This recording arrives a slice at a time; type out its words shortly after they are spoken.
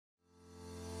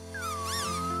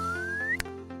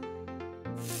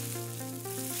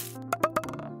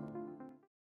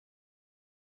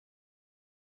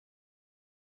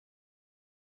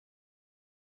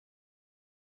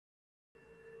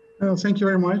Well, thank you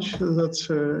very much.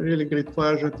 That's a really great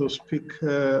pleasure to speak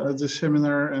at this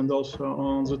seminar and also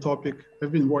on the topic.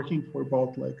 I've been working for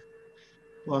about like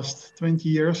last 20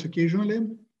 years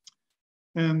occasionally.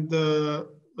 And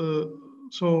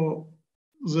so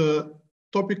the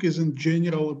topic is in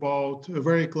general about a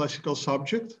very classical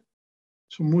subject.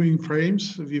 So moving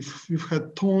frames, we've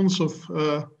had tons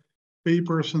of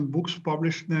papers and books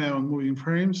published now on moving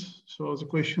frames. So the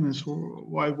question is,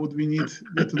 why would we need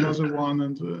yet another one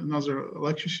and another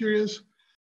lecture series?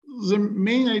 The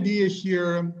main idea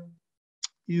here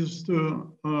is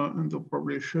to, and I'll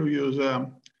probably show you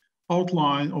the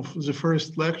outline of the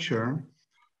first lecture,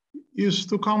 is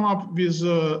to come up with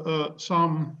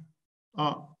some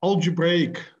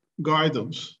algebraic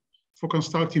guidance for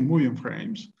constructing moving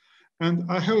frames. And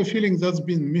I have a feeling that's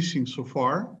been missing so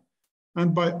far.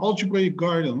 And by algebraic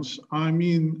guidance, I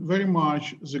mean very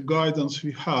much the guidance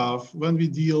we have when we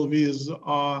deal with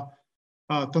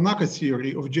Tanaka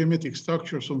theory of geometric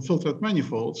structures on filtered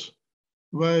manifolds,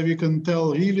 where we can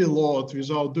tell really a lot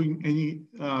without doing any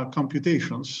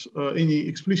computations, any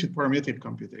explicit parametric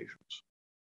computations.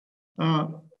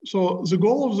 So the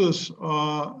goal of this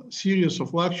series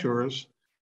of lectures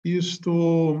is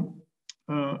to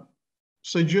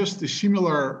suggest a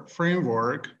similar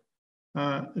framework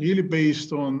really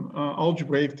based on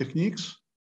algebraic techniques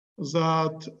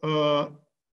that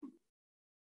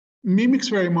mimics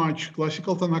very much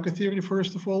classical Tanaka theory,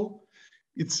 first of all.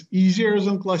 It's easier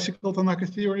than classical Tanaka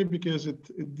theory because it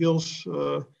deals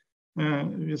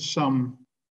with some,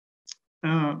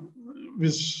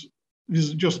 with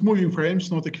just moving frames,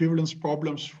 not equivalence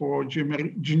problems for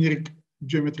generic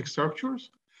geometric structures.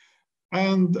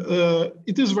 And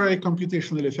it is very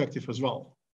computationally effective as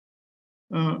well.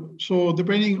 So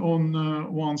depending on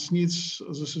one's needs,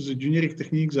 this is a generic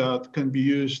technique that can be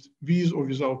used with or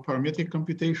without parametric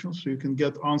computations. So you can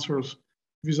get answers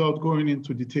without going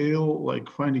into detail, like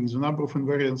finding the number of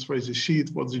invariants, where they see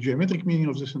it, what's the geometric meaning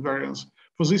of this invariance.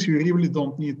 For this, you really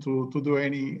don't need to do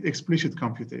any explicit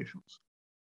computations.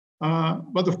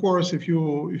 But of course, if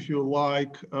you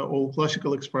like all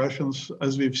classical expressions,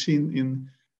 as we've seen in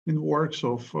works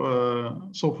of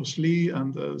Sophus Lee,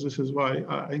 and this is why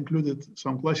I included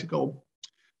some classical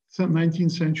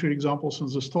 19th century examples in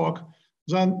this talk,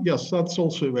 then yes, that's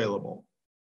also available.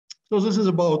 So this is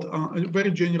about a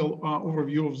very general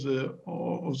overview of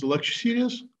the lecture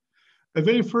series. The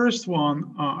very first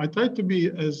one, I tried to be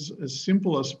as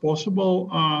simple as possible,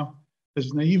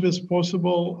 as naive as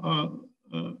possible,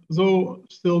 though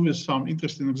still with some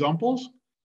interesting examples.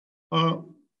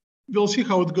 We'll see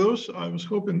how it goes. I was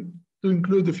hoping to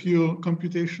include a few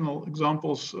computational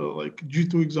examples, like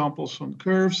G2 examples on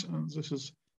curves. And this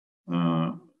is,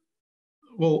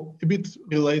 well, a bit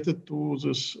related to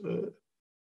this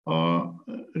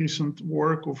recent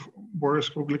work of Boris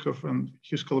Doubrov and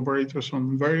his collaborators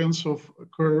on invariants of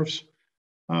curves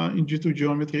in G2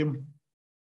 geometry.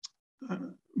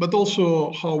 But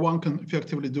also how one can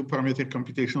effectively do parametric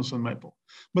computations on Maple.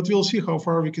 But we'll see how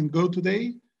far we can go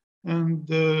today. And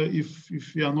if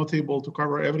we are not able to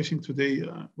cover everything today,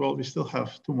 well, we still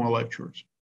have 2 more lectures.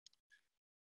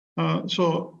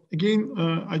 So again,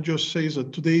 I just say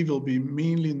that today will be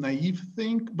mainly naive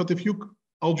thing, but a few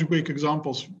algebraic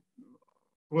examples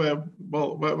where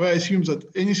I assume that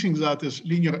anything that is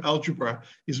linear algebra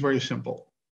is very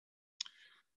simple.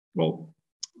 Well,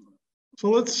 so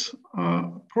let's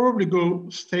probably go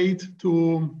straight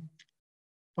to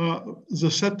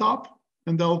the setup.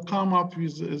 And I'll come up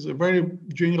with a very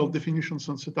general definitions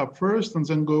and setup first, and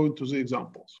then go into the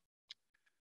examples.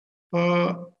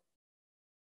 As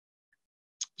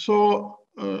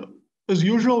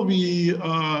usual, we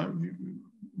are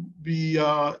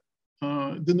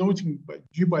denoting by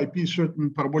G by P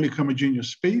certain parabolic homogeneous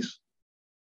space.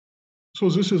 So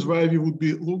this is why we would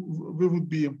be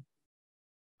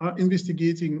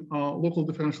investigating local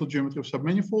differential geometry of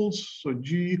submanifolds. So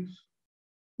G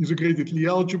is a graded Lie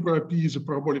algebra, P is a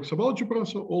parabolic subalgebra,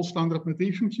 so all standard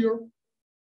notation here.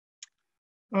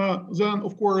 Then,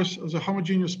 of course, the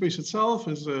homogeneous space itself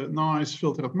is a nice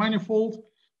filtered manifold.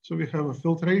 So we have a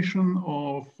filtration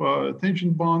of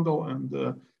tangent bundle, and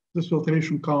this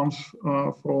filtration comes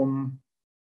from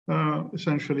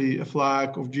essentially a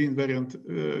flag of G invariant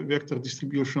vector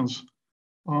distributions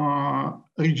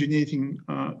originating.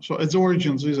 So at the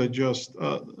origins, these are just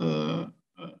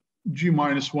G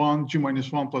minus 1, G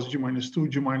minus 1 plus G minus 2,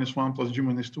 G minus 1 plus G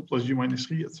minus 2 plus G minus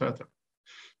 3, etc.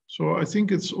 So I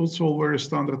think it's also very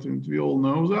standard, and we all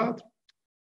know that.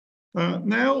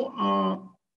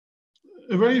 Now,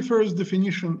 a very first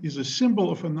definition is a symbol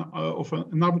of an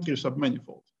arbitrary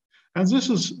submanifold. And this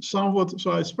is somewhat,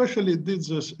 so I especially did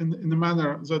this in a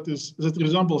manner that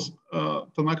resembles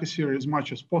Tanaka theory as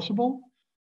much as possible.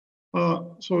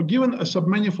 So given a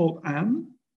submanifold N,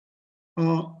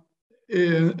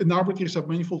 an arbitrary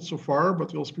submanifold so far,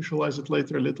 but we'll specialize it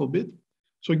later a little bit.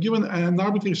 So given an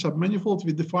arbitrary submanifold,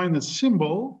 we define a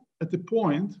symbol at the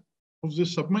point of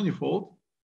this submanifold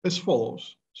as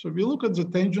follows. So we look at the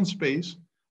tangent space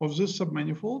of this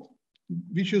submanifold,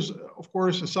 which is, of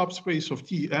course, a subspace of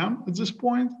Tm at this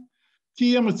point.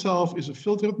 Tm itself is a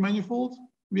filtered manifold.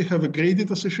 We have a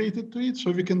graded associated to it,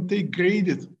 so we can take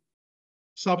graded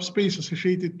subspace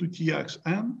associated to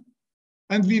Txn,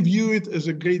 and we view it as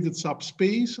a graded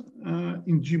subspace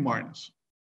in G minus.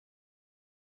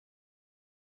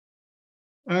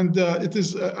 And it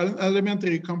is an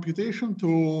elementary computation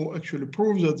to actually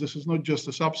prove that this is not just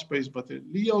a subspace, but a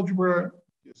Lie algebra.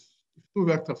 If two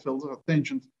vector fields are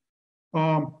tangent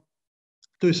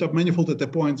to a submanifold at a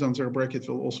point, then their bracket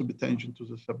will also be tangent to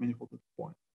the submanifold at the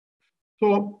point.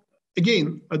 So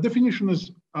again, a definition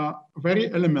is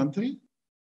very elementary.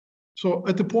 So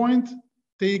at a point,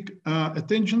 take a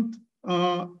tangent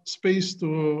space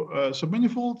to a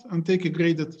submanifold and take a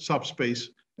graded subspace,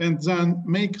 and then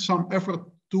make some effort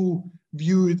to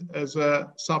view it as a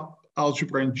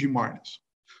sub-algebra in G minus.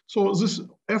 So this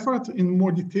effort in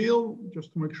more detail,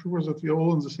 just to make sure that we're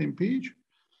all on the same page.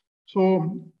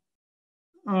 So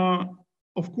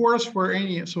of course, for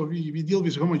any, so we deal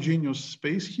with homogeneous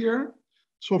space here.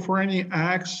 So for any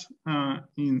x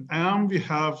in M, we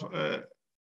have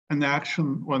an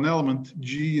action or an element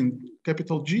G in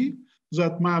capital G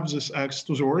that maps this x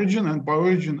to the origin. And by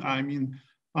origin, I mean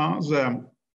the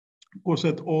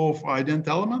coset of ident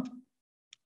element.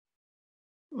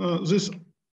 This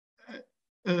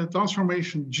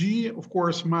transformation G, of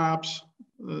course, maps,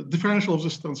 differential of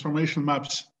this transformation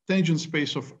maps tangent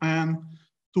space of N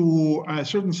to a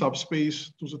certain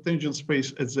subspace, to the tangent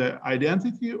space as the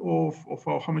identity of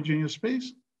our homogeneous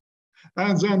space.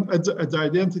 And then at the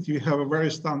identity, we have a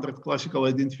very standard classical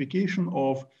identification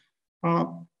of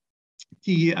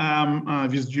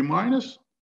Tm with G minus.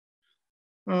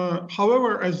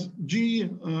 However, as G,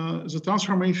 the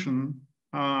transformation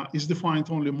is defined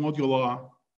only modulo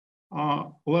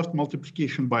left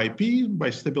multiplication by P, by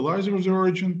stabilizer of the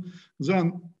origin,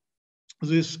 then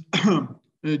this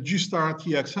G star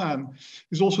Txn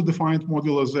is also defined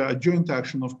modulo the adjoint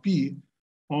action of P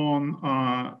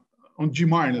on G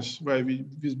minus, where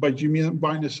by G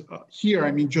minus here,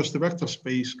 I mean just a vector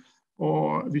space,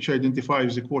 or which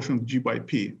identifies the quotient G by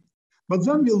P. But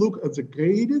then we look at the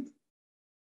graded,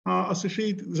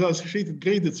 associated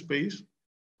graded space,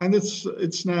 and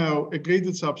it's now a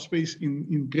graded subspace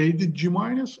in graded G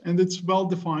minus, and it's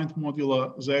well-defined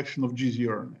modulo the action of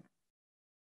G0.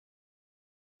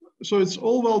 So it's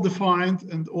all well-defined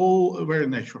and all very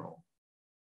natural.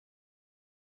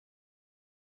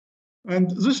 And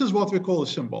this is what we call a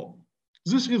symbol.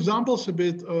 This resembles a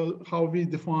bit how we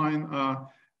define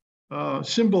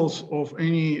symbols of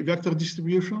any vector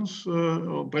distributions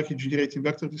or bracket generating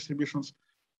vector distributions,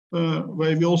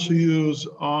 where we also use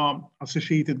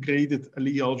associated graded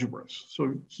Lie algebras.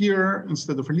 So here,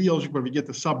 instead of a Lie algebra, we get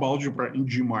a subalgebra in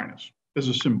G minus as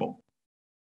a symbol.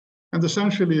 And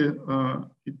essentially,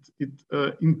 it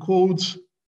encodes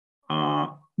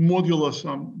modulo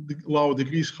some low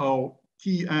degrees how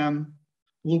Tn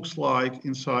looks like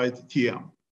inside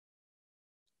Tm.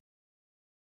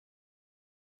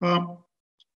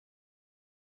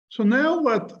 So now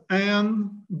let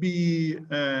N be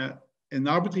an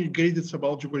arbitrary graded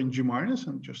subalgebra in G minus,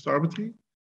 and just arbitrary.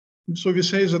 So we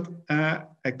say that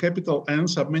a capital N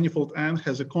submanifold N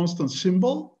has a constant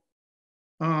symbol,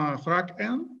 frac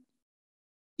N,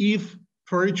 if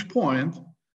for each point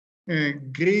a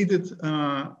graded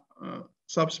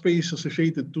subspace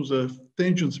associated to the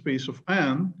tangent space of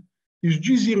N is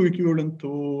G0 equivalent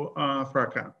to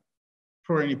frac N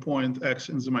for any point X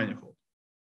in the manifold.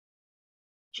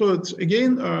 So it's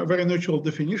again a very natural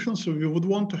definition. So we would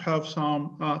want to have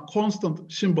some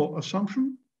constant symbol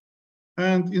assumption.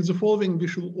 And in the following, we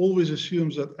should always assume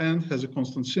that N has a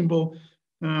constant symbol.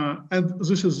 And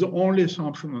this is the only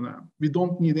assumption on N. We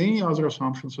don't need any other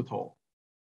assumptions at all.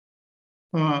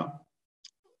 I'll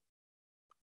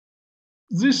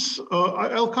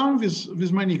come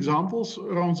with many examples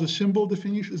around the symbol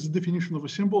definition. It's the definition of a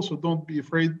symbol, so don't be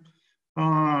afraid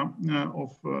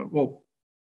well,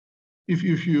 if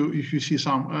you see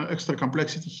some extra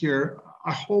complexity here,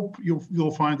 I hope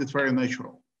you'll find it very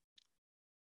natural.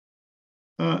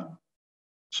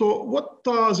 So what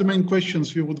are the main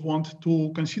questions we would want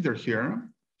to consider here?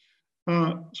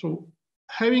 So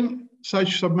having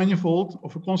such submanifold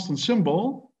of a constant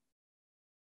symbol,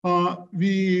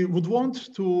 We would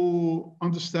want to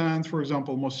understand, for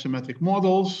example, most symmetric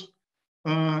models,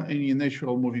 any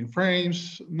natural moving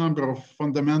frames, number of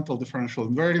fundamental differential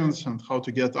invariants, and how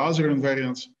to get other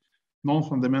invariants,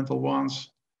 non-fundamental ones.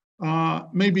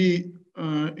 Maybe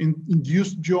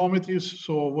induced geometries.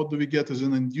 So what do we get as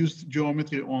an induced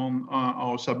geometry on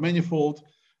our submanifold?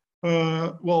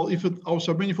 Well, if our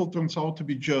submanifold turns out to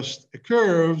be just a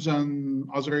curve, then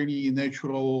are there any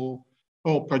natural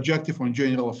or projective on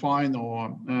general affine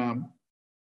or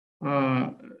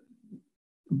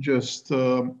just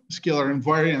scalar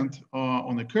invariant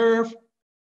on a curve?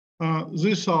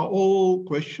 These are all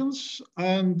questions,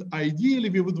 and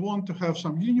ideally we would want to have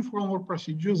some uniform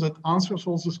procedures that answers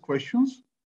all these questions,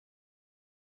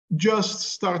 just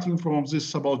starting from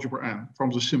this subalgebra N,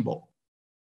 from the symbol.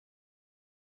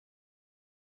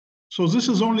 So this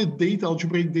is only data,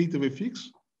 algebraic data we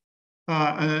fix,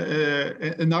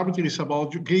 an arbitrary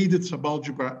graded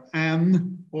subalgebra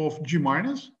N of G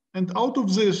minus, and out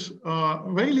of this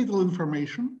very little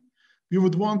information, we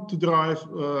would want to derive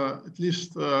at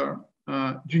least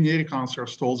generic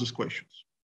answers to all these questions.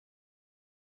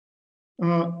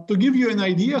 To give you an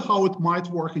idea how it might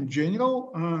work in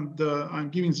general, and I'm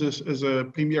giving this as a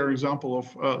premier example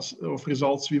of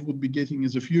results we would be getting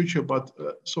in the future, but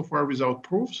so far without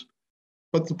proofs,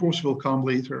 but the proofs will come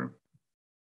later.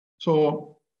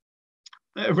 So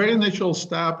a very natural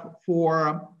step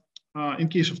for, in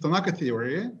case of Tanaka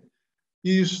theory,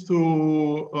 is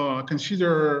to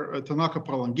consider a Tanaka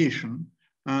prolongation.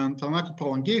 And Tanaka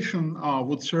prolongation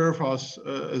would serve us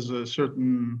as a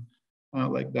certain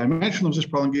like dimension of this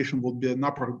prolongation would be an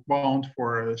upper bound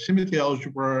for a symmetry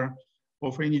algebra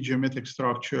of any geometric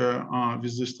structure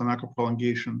with this Tanaka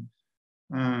prolongation.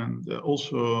 And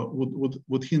also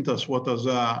would hint us what are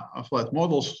the flat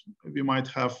models we might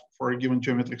have for given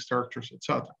geometric structures,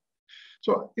 etc.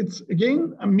 So it's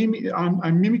again, I'm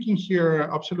mimicking here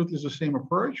absolutely the same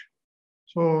approach.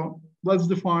 So let's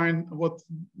define what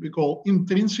we call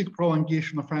intrinsic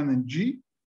prolongation of N and G.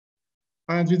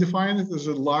 And we define it as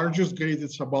the largest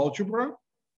graded subalgebra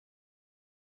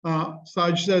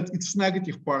such that its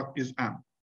negative part is N.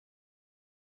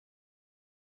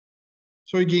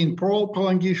 So again,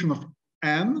 prolongation of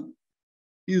N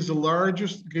is the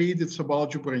largest graded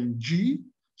subalgebra in G,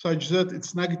 such that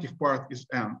its negative part is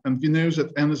N. And we know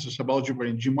that N is a subalgebra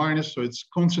in G minus, so it's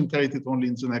concentrated only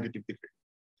in the negative degree.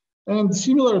 And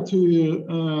similar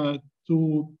to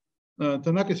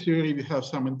Tanaka theory, we have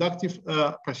some inductive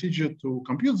procedure to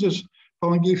compute this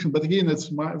prolongation. But again, it's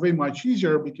very much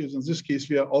easier because in this case,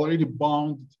 we are already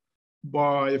bound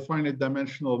by a finite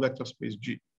dimensional vector space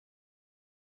G.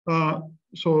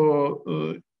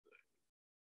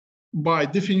 By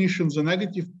definition, the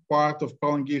negative part of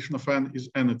prolongation of N is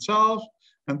N itself.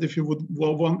 And if you would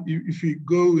if we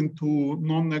go into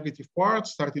non-negative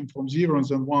parts, starting from 0 and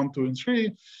then 1, 2, and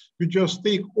 3, we just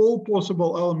take all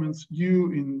possible elements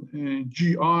U in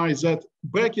GI that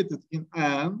bracketed in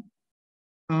N,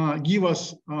 give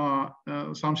us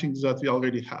something that we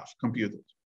already have computed.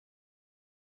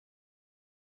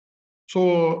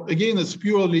 So again, it's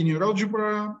pure linear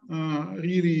algebra,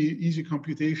 really easy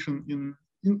computation.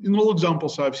 In all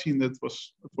examples I've seen, it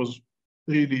was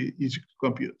really easy to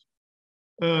compute.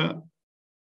 And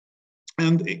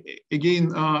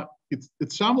again,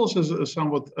 it sambles as a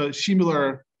somewhat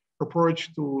similar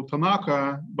approach to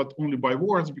Tanaka, but only by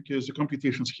words because the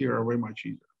computations here are very much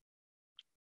easier.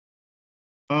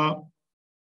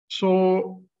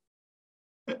 So,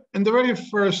 in the very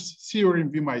first theorem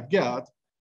we might get,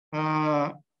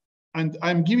 and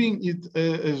I'm giving it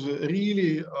as a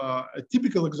really a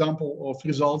typical example of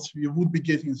results we would be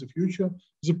getting in the future.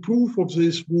 The proof of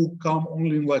this will come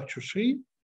only in lecture 3.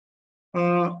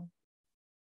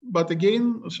 But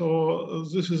again, so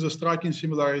this is a striking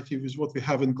similarity with what we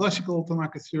have in classical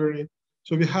Tanaka theory.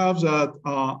 So we have that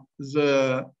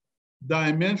the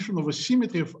dimension of a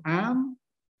symmetry of N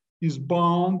is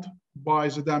bound by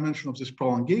the dimension of this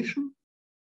prolongation.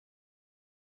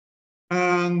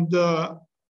 And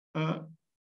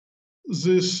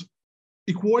this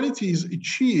equality is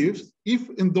achieved if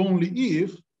and only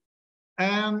if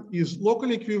N is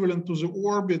locally equivalent to the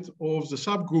orbit of the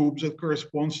subgroup that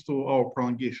corresponds to our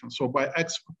prolongation. So by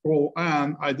X prol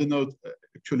N, I denote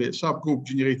actually a subgroup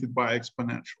generated by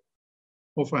exponential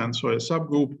of N. So a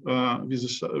subgroup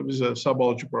with a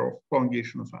subalgebra of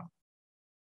prolongation of N.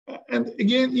 And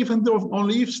again, if and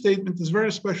only if statement is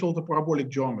very special to parabolic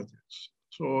geometries.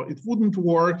 So it wouldn't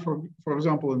work, for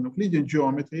example, in Euclidean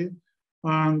geometry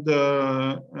and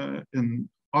in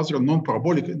other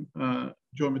non-parabolic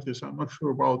geometries. I'm not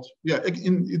sure about, yeah,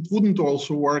 it wouldn't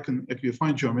also work in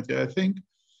equivalent geometry, I think.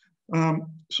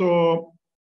 So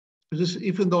this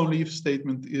if and only if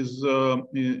statement is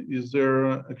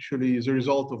there actually the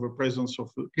result of a presence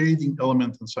of a creating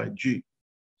element inside G.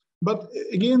 But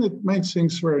again, it makes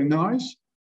things very nice.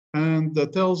 And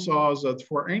that tells us that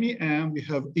for any n, we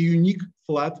have a unique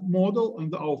flat model,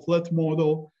 and our flat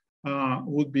model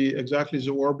would be exactly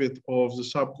the orbit of the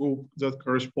subgroup that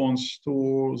corresponds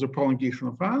to the prolongation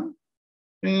of n.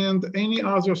 And any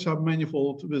other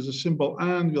submanifold with a symbol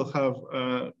n will have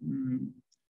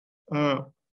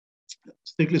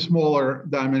strictly smaller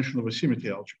dimension of a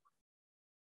symmetry algebra.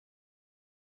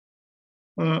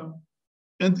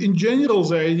 And in general,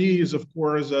 the idea is, of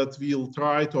course, that we'll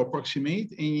try to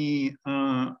approximate any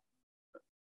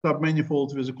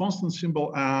submanifold with a constant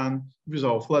symbol and with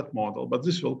our flat model, but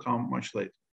this will come much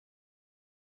later.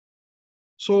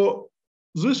 So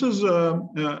this is,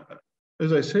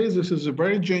 as I say, this is a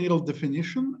very general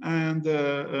definition and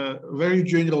a very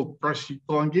general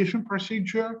prolongation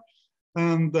procedure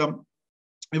and a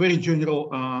very general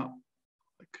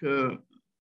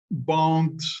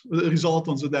bounds result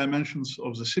on the dimensions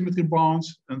of the symmetry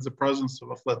bounds and the presence of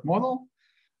a flat model.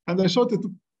 And I thought that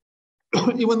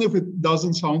even if it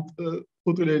doesn't sound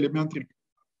totally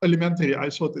elementary, I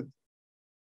thought it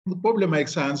would probably make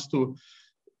sense to,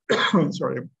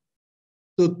 sorry,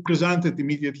 to present it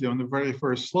immediately on the very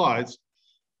first slides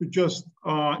to just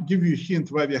give you a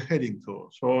hint where we're heading to.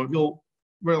 So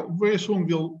very soon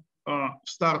we'll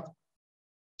start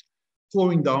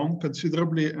slowing down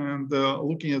considerably and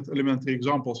looking at elementary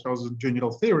examples as a general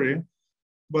theory.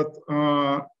 But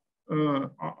I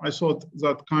thought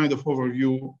that kind of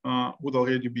overview would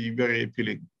already be very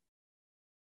appealing.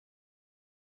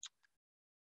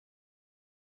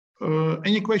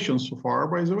 Any questions so far,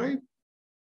 by the way?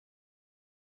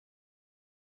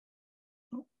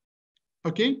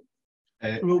 Okay,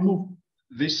 we'll move.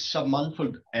 This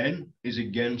submanifold N is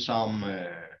again some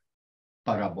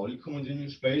parabolic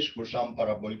homogeneous space for some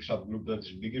parabolic subgroup that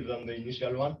is bigger than the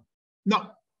initial one?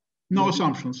 No, no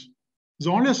assumptions.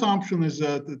 The only assumption is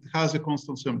that it has a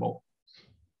constant symbol.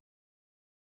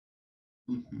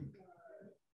 Mm-hmm.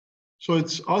 So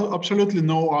it's absolutely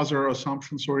no other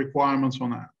assumptions or requirements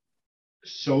on that.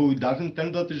 So it doesn't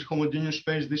tell that it's homogeneous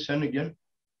space, this N again?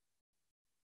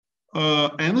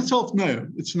 N itself, no,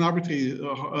 it's an arbitrary,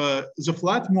 the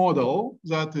flat model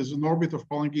that is an orbit of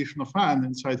prolongation of N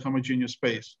inside homogeneous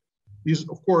space is,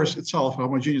 of course, itself a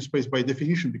homogeneous space by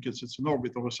definition because it's an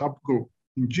orbit of a subgroup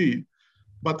in G,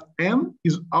 but N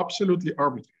is absolutely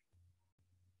arbitrary.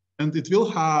 And it will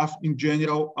have, in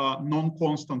general,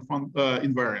 non-constant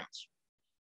invariants.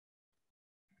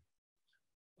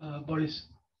 Boris?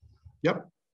 Yep.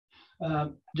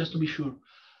 Just to be sure.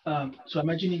 So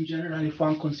imagine in general, if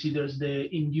one considers the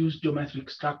induced geometric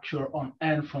structure on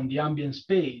N from the ambient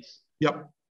space, yep.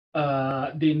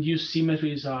 The induced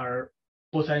symmetries are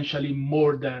potentially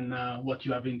more than what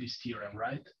you have in this theorem,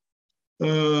 right?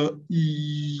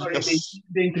 Yes. Sorry,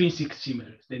 the intrinsic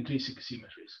symmetries.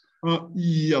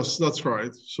 Yes, that's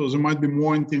right. So there might be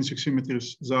more intrinsic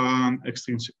symmetries than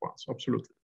extrinsic ones,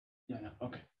 absolutely. Yeah,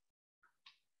 okay.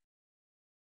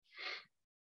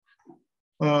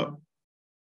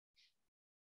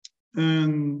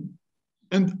 And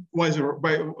vice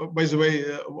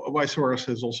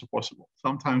versa is also possible.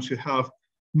 Sometimes you have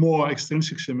more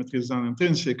extrinsic symmetries than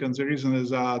intrinsic, and the reason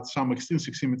is that some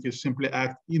extrinsic symmetries simply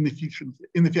act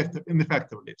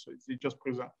ineffectively. So it just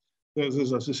present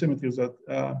these are the symmetries that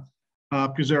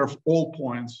preserve all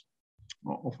points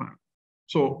of N.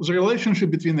 So the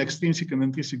relationship between extrinsic and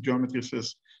intrinsic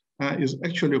geometries is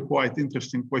actually a quite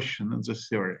interesting question in this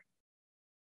theory.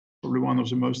 Probably one of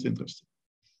the most interesting.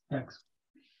 Thanks.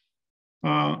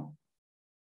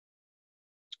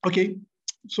 Okay,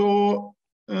 so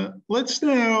let's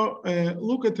now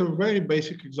look at a very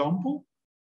basic example.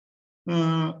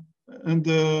 Well,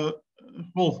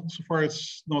 so far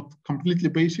it's not completely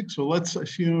basic. So let's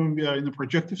assume we are in a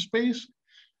projective space,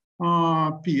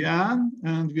 Pn,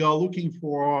 and we are looking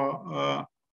for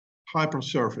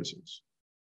hypersurfaces.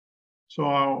 So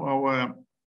our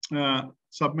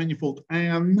submanifold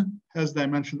N has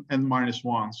dimension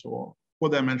n-1, so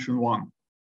 4-dimension 1.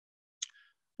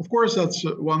 Of course, that's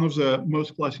one of the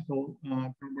most classical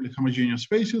parabolic homogeneous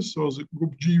spaces. So the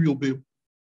group G will be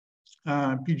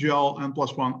PGL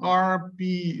n+1R.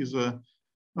 P is a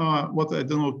what I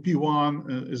denote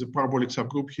P1 is a parabolic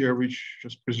subgroup here, which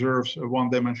just preserves a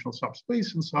one-dimensional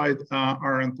subspace inside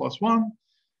Rn+1.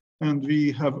 And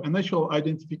we have a natural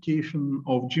identification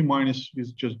of G-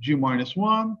 with just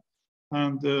G-1.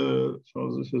 And so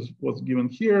this is what's given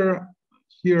here.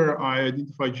 Here I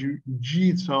identify G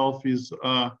itself is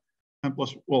n+,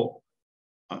 well,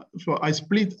 so I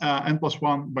split n plus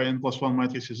 1 by n plus 1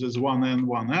 matrices as 1n,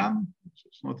 1n. So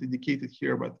it's not indicated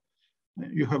here, but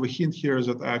you have a hint here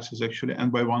that X is actually n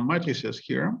by 1 matrices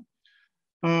here.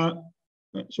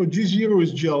 So G0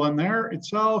 is GLNR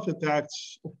itself. It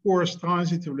acts, of course,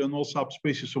 transitively on all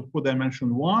subspaces of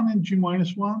codimension 1 and G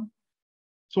minus 1.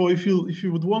 So if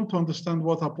you would want to understand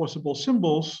what are possible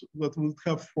symbols that we would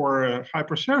have for a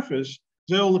hypersurface,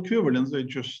 they're all equivalent. They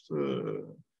just,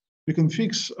 we can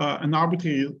fix an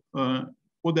arbitrary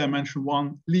codimension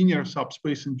 1 linear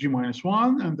subspace in G minus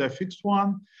 1 and a fixed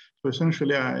one. So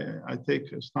essentially, I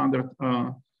take a standard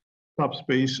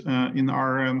subspace in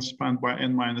Rn spanned by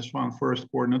n minus 1 first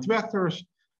coordinate vectors.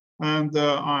 And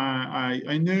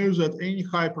I know that any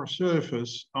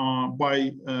hypersurface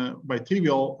by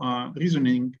trivial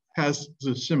reasoning has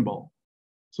the symbol.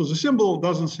 So the symbol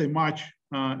doesn't say much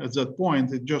at that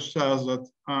point. It just says that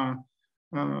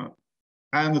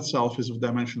n itself is of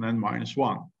dimension n minus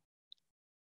 1.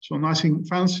 So nothing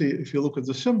fancy if you look at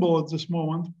the symbol at this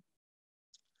moment.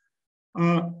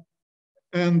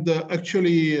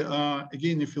 Actually,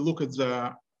 again, if you look at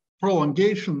the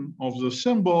prolongation of the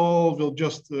symbol, we'll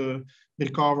just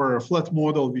recover a flat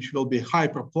model which will be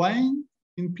hyperplane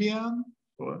in Pn,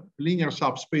 so a linear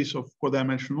subspace of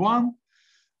codimension 1.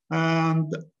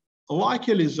 And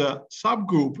luckily, the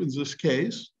subgroup in this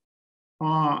case,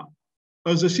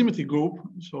 as a symmetry group,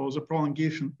 so the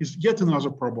prolongation is yet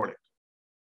another parabolic.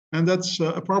 And that's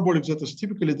a parabolic that is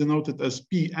typically denoted as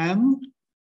Pn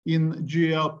in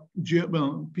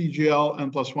PGL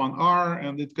n plus 1R,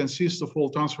 and it consists of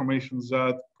all transformations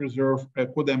that preserve a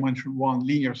codimension 1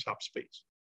 linear subspace.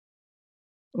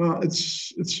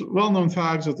 It's well-known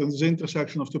fact that the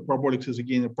intersection of two parabolics is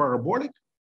again a parabolic.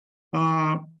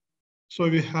 So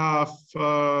we have,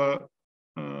 well,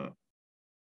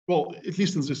 at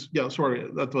least in this, yeah, sorry,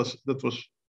 that was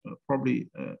probably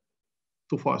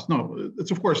too fast. No,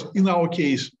 it's of course, in our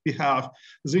case, we have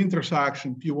the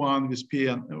intersection P1 with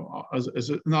Pn as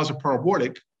another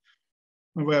parabolic,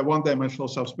 where one-dimensional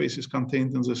subspace is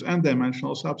contained in this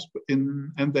n-dimensional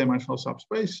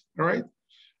subspace, right?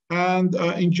 And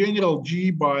in general,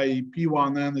 G by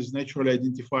P1n is naturally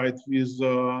identified with,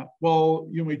 well,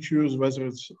 you may choose whether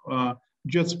it's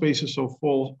jet spaces of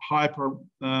all hyper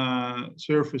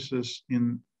surfaces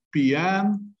in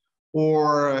Pn,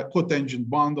 or a cotangent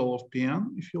bundle of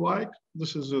Pn, if you like.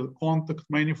 This is a contact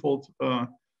manifold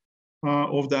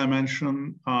of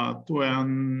dimension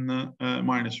 2n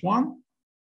minus 1.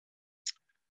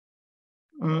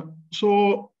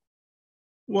 So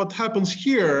what happens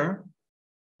here,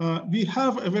 we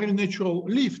have a very natural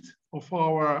lift of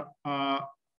our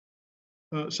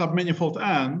submanifold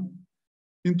n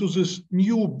into this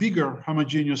new bigger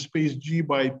homogeneous space G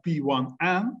by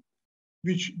P1n,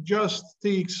 which just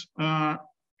takes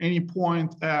any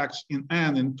point x in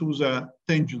n into the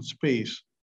tangent space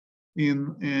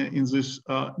in this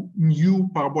new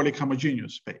parabolic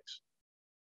homogeneous space.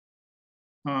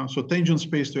 So tangent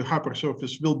space to a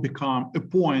hypersurface will become a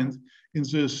point in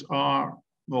this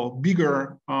well,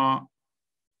 bigger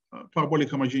parabolic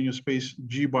homogeneous space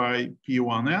G by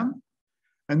P1n.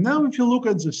 And now if you look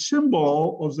at the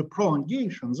symbol of the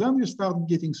prolongations, then we start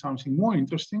getting something more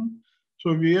interesting.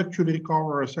 So we actually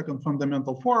recover a second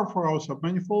fundamental form for our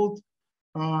submanifold.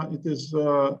 It is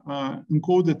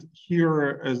encoded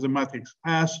here as the matrix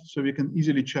S, so we can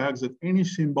easily check that any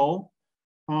symbol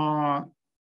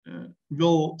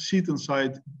will sit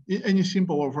inside any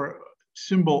symbol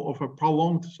of a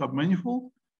prolonged submanifold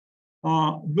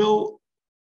will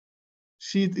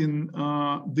sit in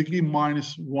degree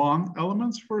 -1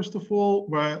 elements, first of all,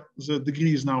 where the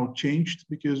degree is now changed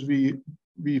because we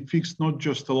fixed not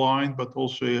just a line, but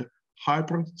also a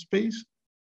hyperspace.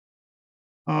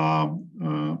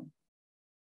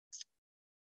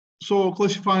 So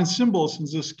classifying symbols in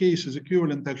this case is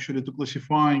equivalent actually to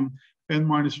classifying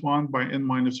n-1 by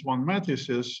n-1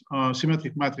 matrices,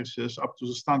 symmetric matrices up to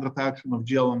the standard action of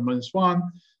GL(n-1).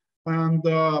 And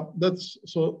that's,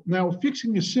 so now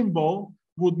fixing a symbol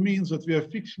would mean that we are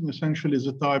fixing essentially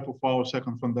the type of our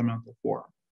second fundamental form.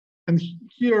 And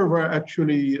here where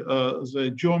actually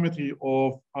the geometry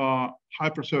of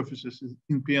hypersurfaces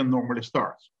in Pn normally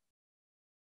starts.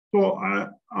 So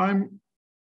I'm,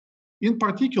 in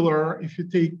particular, if you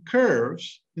take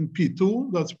curves in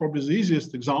P2, that's probably the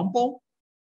easiest example,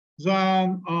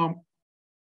 then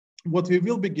what we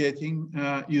will be getting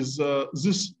is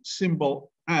this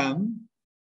symbol n.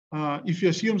 If you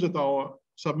assume that our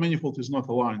submanifold is not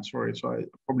aligned, sorry, so I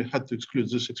probably had to exclude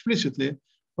this explicitly.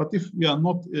 But if we are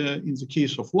not in the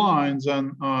case of lines, then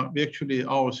we actually,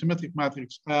 our symmetric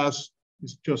matrix S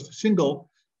is just a single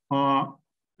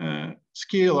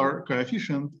scalar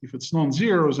coefficient. If it's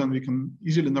non-zero, then we can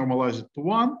easily normalize it to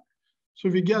 1. So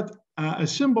we get a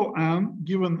symbol n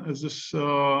given as this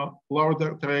lower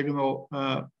diagonal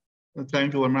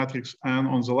triangular matrix n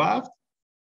on the left.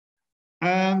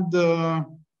 And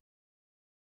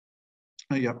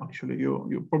yeah, actually,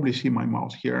 you probably see my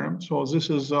mouse here. So this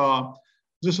is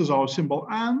our symbol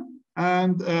n,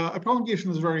 and a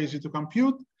prolongation is very easy to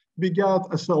compute. We get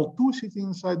a cell 2 sitting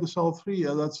inside the cell 3.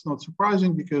 That's not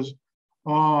surprising because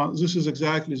this is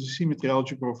exactly the symmetry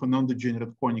algebra of a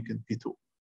non-degenerate conic in P2.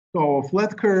 So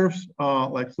flat curves,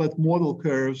 like flat model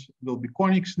curves, will be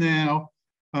conics now,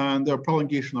 and the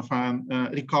prolongation of n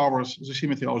recovers the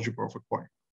symmetry algebra of a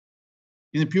conic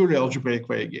in a purely algebraic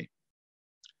way again.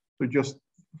 So just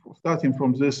starting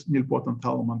from this nilpotent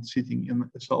element sitting in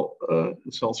cell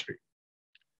 3.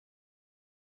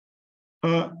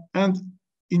 And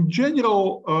in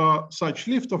general, such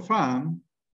lift of n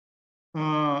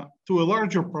to a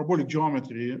larger parabolic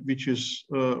geometry, which is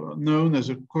known as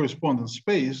a correspondence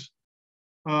space,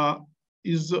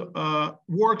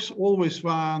 works always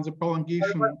when the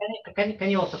prolongation. Can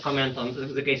you also comment on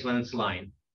the case when it's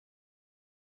line?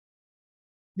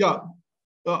 Yeah,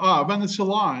 when it's a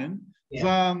line,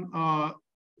 then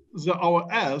our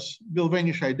S will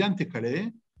vanish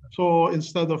identically. So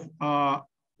instead of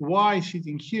Y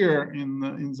sitting here in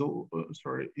the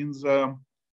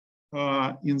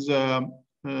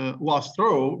last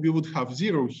row, we would have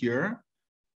 0 here.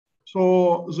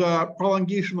 So the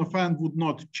prolongation of n would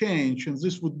not change, and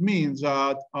this would mean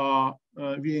that we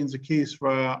are in the case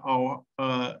where our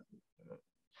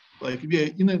we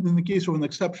are in the case of an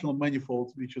exceptional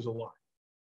manifold, which is a line.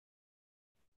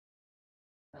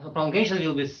 So prolongation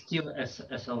will be still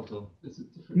SL2.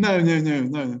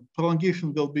 No.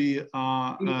 Prolongation will be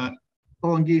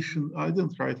prolongation. I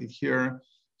didn't write it here.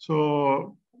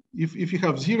 So if you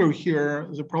have 0 here,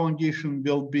 the prolongation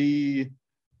will be,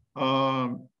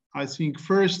 I think,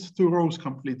 first 2 rows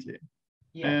completely,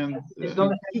 and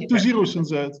 2 zeros in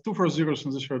the 2 first zeros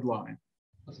in the third line.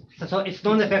 So it's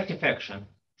non-effective action.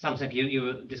 Something you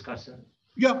were discussing.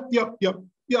 Yeah,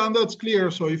 and that's clear.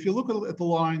 So if you look at the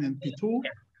line in P2,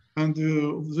 and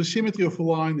the symmetry of a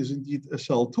line is indeed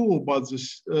SL2, but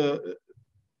this, so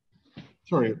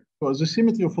the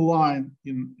symmetry of a line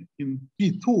in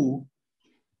P2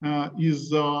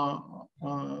 is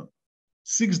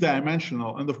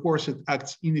 6-dimensional, and of course it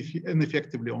acts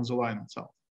ineffectively on the line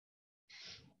itself.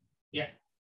 Yeah.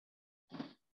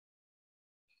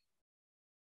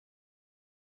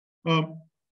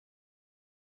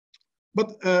 But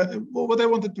what I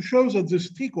wanted to show is that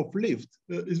this trick of lift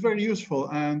is very useful,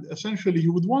 and essentially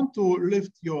you would want to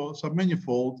lift your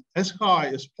submanifold as high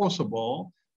as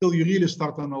possible till you really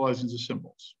start analyzing the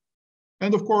symbols.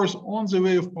 And of course, on the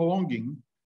way of prolonging,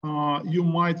 you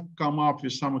might come up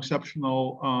with some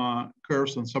exceptional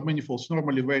curves and submanifolds,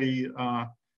 normally very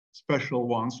special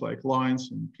ones like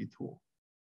lines in P2.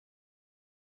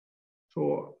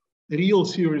 So real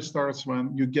theory starts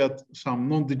when you get some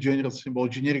non-degenerate symbol,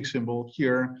 generic symbol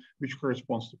here, which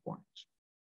corresponds to points.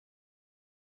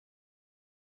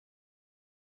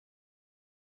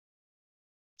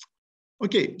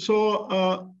 Okay,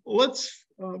 so let's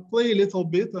play a little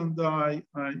bit, and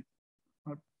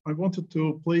I wanted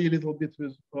to play a little bit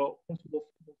with possible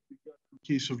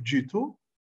case of G2.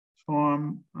 So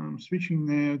I'm switching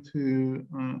now to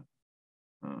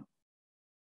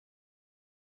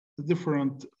a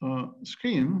different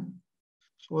screen.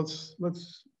 So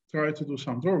let's try to do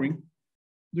some drawing.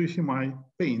 Do you see my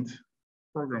paint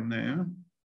program now?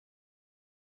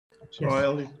 So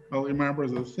yes. I'll remember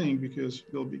the thing because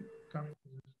we'll be coming to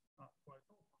this quite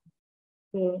often.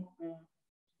 So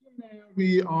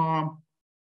we are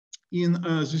in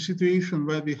the situation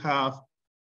where we have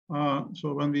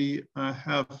so when we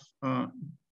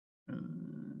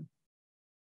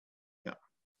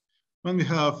when we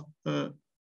have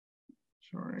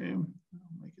sorry, I'll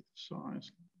make it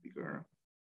size bigger.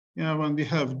 Yeah, when we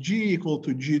have G equal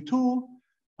to G2,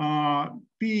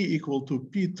 P equal to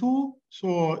P2.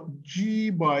 So G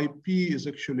by P is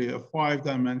actually a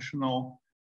 5-dimensional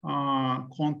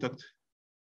contact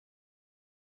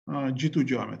G2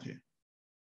 geometry.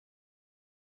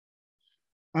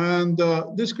 And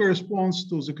this corresponds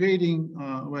to the grading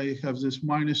where you have this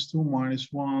 -2,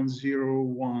 -1, 0,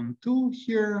 1, 2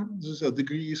 here. These are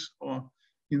degrees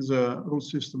in the root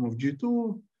system of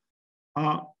G2.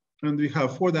 And we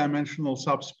have 4-dimensional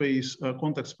subspace,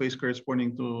 contact space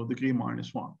corresponding to degree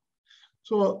 -1.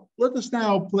 So let us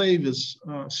now play with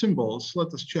symbols.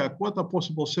 Let us check what are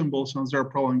possible symbols and their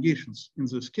prolongations in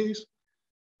this case.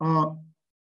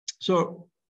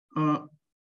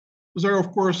 There,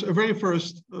 of course, a very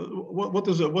first, what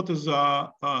is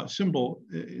a symbol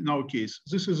in our case?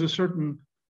 This is a certain,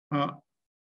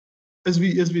 as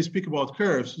we speak about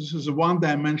curves, this is a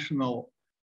one-dimensional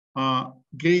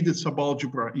graded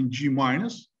subalgebra in G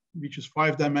minus, which is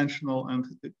 5-dimensional and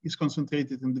is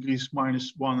concentrated in degrees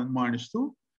 -1 and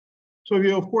 -2. So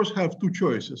we of course have two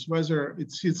choices, whether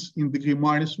it sits in degree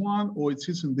 -1 or it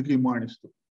sits in degree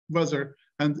 -2.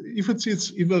 And if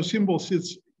the symbol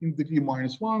sits in degree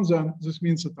 -1, then this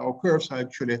means that our curves are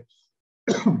actually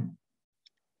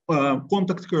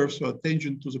contact curves, so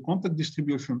tangent to the contact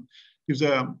distribution.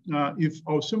 If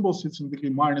our symbol sits in degree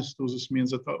 -2, this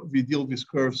means that we deal with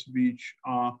curves which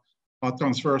are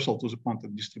transversal to the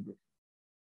contact distribution.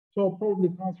 So probably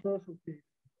transversal case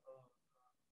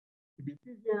a bit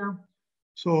easier.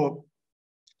 So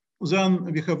then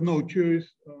we have no choice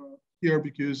here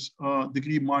because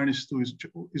degree -2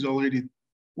 is already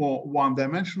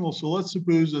one-dimensional. So let's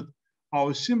suppose that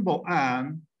our symbol n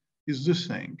is this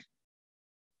thing.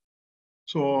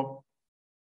 So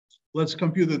let's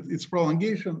compute its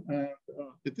prolongation. And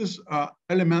it is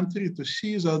elementary to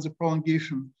see that the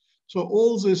prolongation. So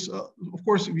all this, of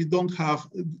course, we don't have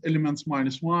elements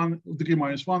 -1, degree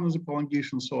 -1 is a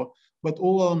prolongation. So, but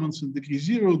all elements in degree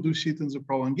 0 do sit in the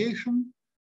prolongation.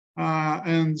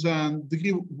 And then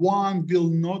degree 1 will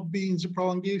not be in the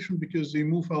prolongation because they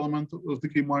move element of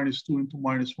degree -2 into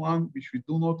 -1, which we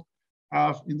do not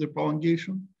have in the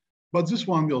prolongation. But this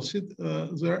one will sit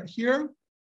here.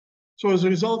 So as a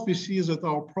result, we see that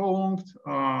our prolonged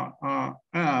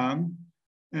n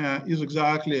is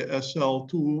exactly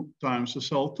SL2 times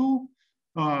SL2,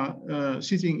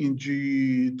 sitting in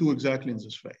G2 exactly in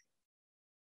this way.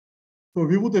 So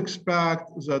we would expect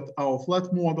that our flat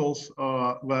models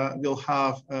will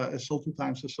have SL2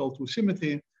 times SL2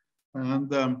 symmetry, and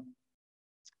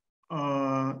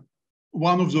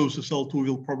one of those SL2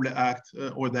 will probably act,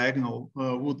 or diagonal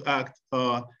would act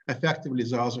effectively,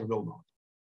 the other will not.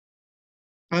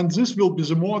 And this will be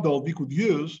the model we could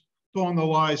use to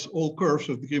analyze all curves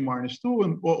of degree -2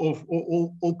 and of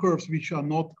all curves which are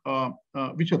not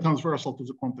which are transversal to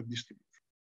the contact distribution.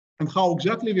 And how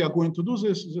exactly we are going to do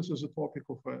this? This is a topic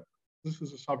of this is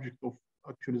a subject of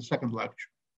actually the second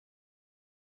lecture.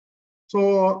 So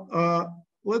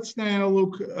let's now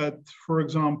look at, for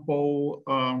example,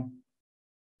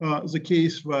 the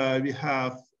case where we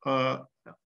have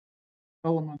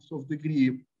elements of degree.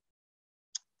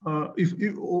 If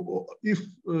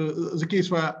the case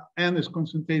where n is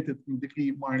concentrated in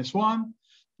degree -1,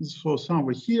 so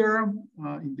somewhere here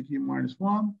in degree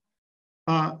 -1,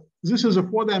 this is a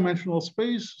 4-dimensional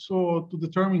space. So to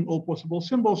determine all possible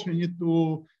symbols, we need to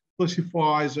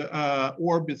classify the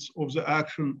orbits of the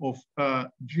action of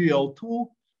GL2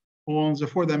 on the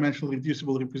 4-dimensional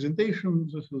reducible representation.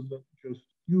 This is just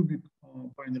cubic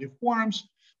binary forms.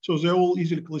 So they're all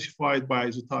easily classified by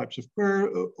the types of curve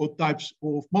or types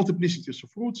of multiplicities of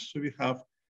roots. So we have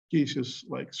cases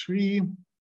like 3,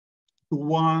 2,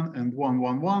 1, and 1,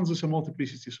 1, 1. These are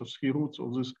multiplicities of 3 roots of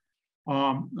this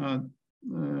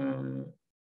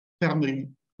ternary,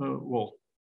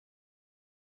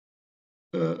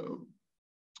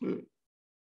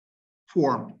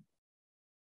 form.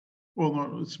 Well,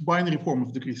 no, it's binary form of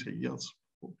degree 3, yes.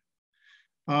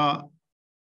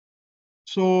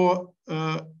 So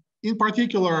in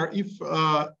particular, if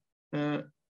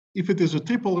it is a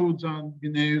triple root, then we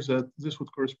know that this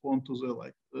would correspond to the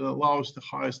lowest to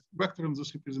highest vector in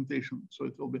this representation. So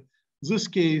it will be this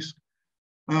case,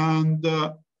 and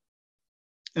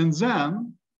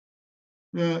then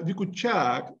we could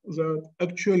check that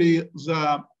actually the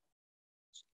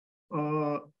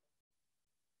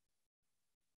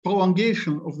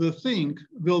prolongation of the thing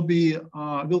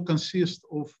will consist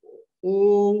of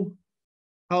all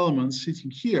elements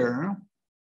sitting here,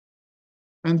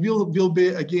 and will be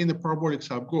again a parabolic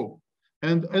subgroup.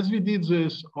 And as we did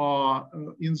this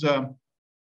in the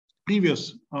previous,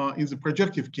 in the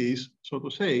projective case, so to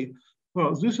say,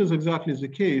 well, this is exactly the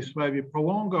case where we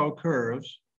prolong our curves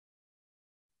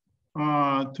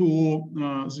to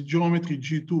the geometry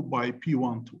G2 by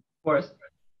P12. Boris?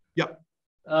 Yeah.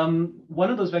 One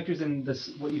of those vectors in this,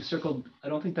 what you circled, I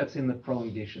don't think that's in the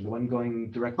prolongation, the one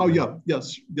going directly. Oh, yeah,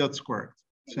 yes, that's correct.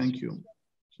 Thank you.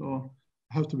 So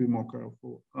I have to be more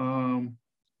careful.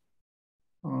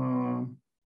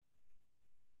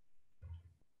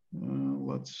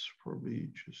 Let's probably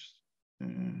just,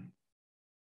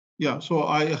 yeah, so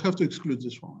I have to exclude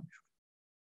this one.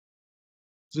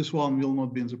 This one will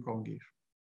not be in the prolongation.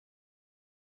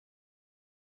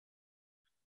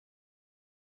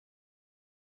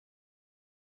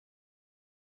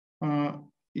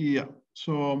 Yeah,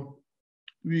 so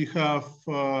we have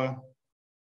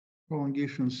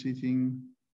prolongation sitting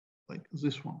like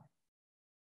this one,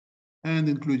 and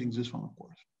including this one, of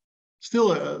course. Still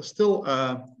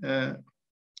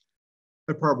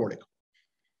a parabolic.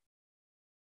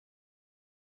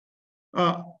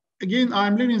 Again,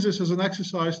 I'm leaving this as an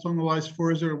exercise to analyze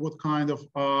further what kind of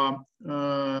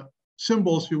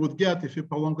symbols we would get if we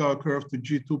prolong our curve to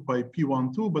G2 by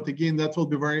P12, but again, that will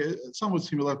be somewhat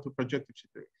similar to projective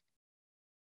situation.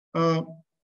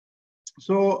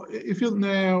 So if you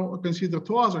now consider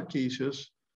two other cases,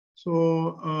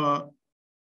 so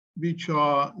which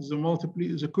are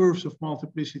the curves of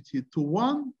multiplicity 2,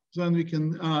 1, then we can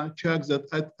check that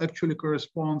it actually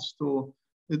corresponds to,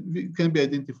 it can be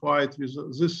identified with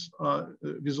this,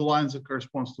 with a line that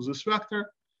corresponds to this vector.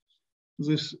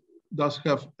 This does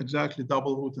have exactly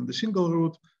double root and the single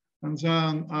root. And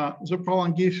then the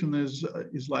prolongation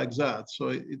is like that. So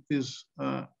it is,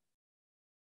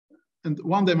 and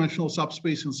one-dimensional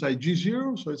subspace inside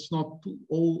G0. So it's not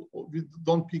all, we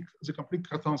don't pick the complete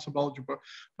Cartan subalgebra,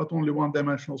 but only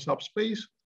one-dimensional subspace.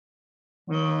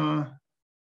 No,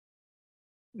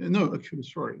 actually,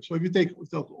 sorry. So if you take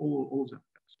all of them,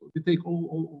 so if you take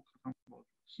all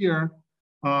here,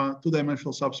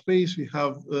 two-dimensional subspace, we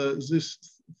have this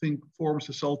thing forms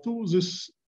a cell 2.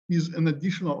 This is an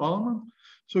additional element.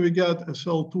 So we get a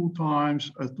cell 2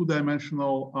 times a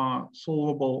two-dimensional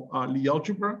solvable Lie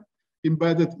algebra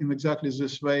embedded in exactly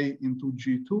this way into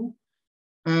G2.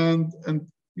 And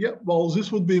yeah, well,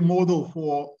 this would be a model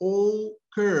for all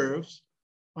curves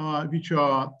which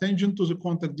are tangent to the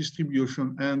contact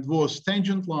distribution, and whose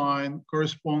tangent line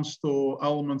corresponds to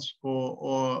elements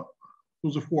or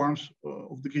to the forms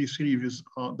of degree 3 with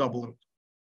double root.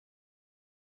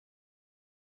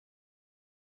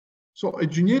 So a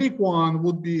generic one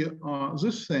would be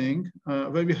this thing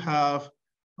where we have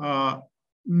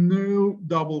no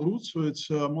double roots, so it's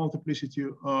multiplicity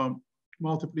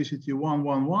 1,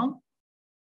 1, 1.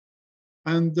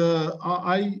 And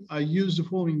I use the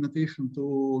following notation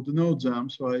to denote them.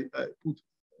 So I put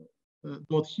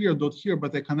dot here,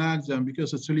 but I connect them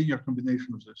because it's a linear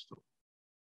combination of these two.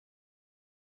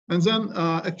 And then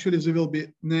actually there will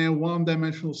be now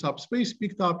one-dimensional subspace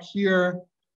picked up here,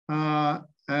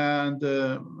 and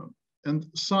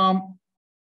some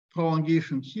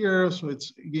prolongation here. So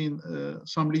it's again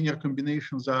some linear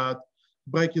combinations that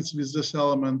brackets with this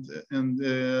element and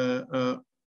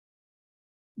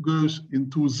goes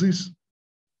into this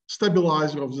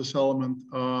stabilizer of this element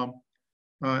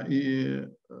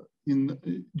in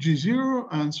G0.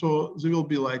 And so there will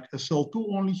be like a cell 2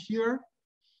 only here.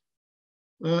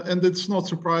 And it's not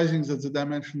surprising that the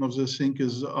dimension of this thing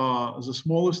is the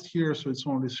smallest here. So it's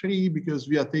only 3 because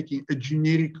we are taking a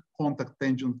generic contact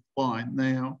tangent line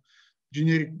now.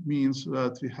 Generic means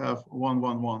that we have 1,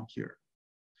 1, 1 here.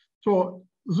 So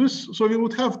we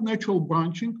would have natural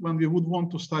branching when we would want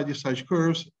to study such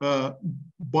curves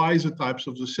by the types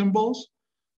of the symbols.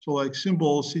 So like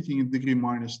symbol sitting in degree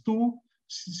 -2,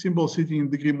 symbol sitting in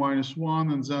degree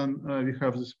 -1, and then we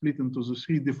have the split into the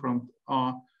 3 different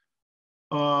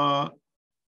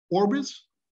orbits.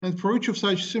 And for each of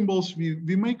such symbols,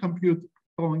 we may compute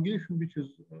prolongation, which is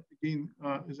again,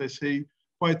 as I say,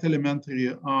 quite elementary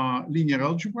linear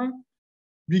algebra.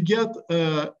 We get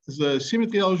the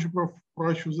symmetry algebra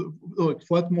for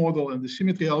flat model and the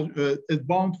symmetry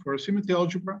bound for a symmetry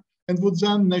algebra, and would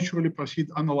then naturally proceed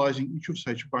analyzing each of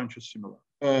such branches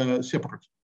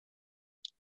separately.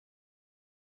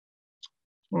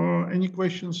 Any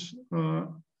questions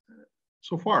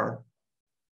so far?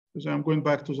 Because I'm going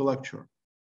back to the lecture.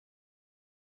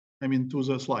 I mean, to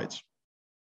the slides.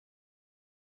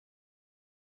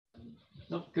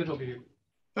 No, good overview.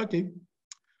 Okay.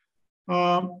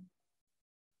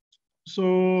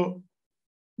 So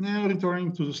now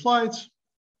returning to the slides,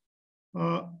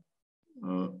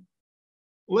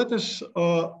 let us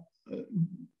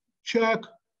check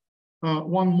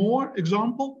one more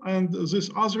example. And this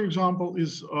other example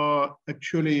is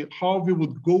actually how we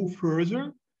would go further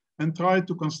and try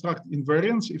to construct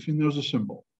invariants if you know the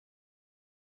symbol.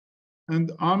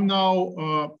 And I'm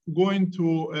now going to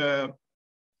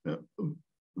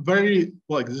very,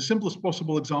 like the simplest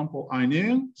possible example I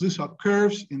know. These are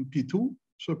curves in P2,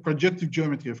 so projective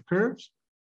geometry of curves.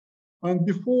 And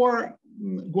before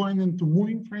going into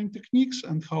moving frame techniques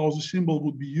and how the symbol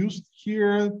would be used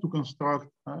here to construct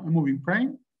a moving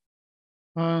frame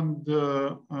and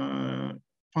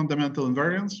fundamental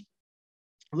invariants,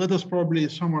 let us probably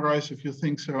summarize a few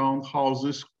things around how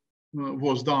this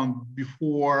was done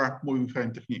before moving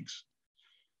frame techniques.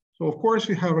 So of course,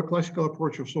 we have a classical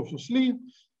approach of Sophus Lie.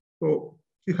 So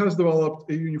he has developed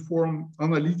a uniform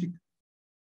analytic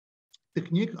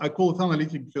technique. I call it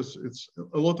analytic because it's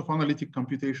a lot of analytic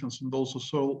computations and also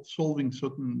solving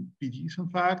certain PDEs, in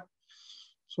fact.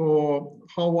 So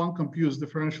how one computes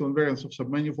differential invariance of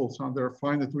submanifolds under a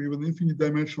finite or even infinite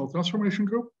dimensional transformation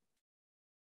group.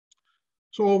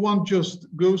 So one just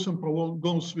goes and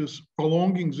goes with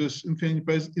prolonging this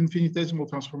infinitesimal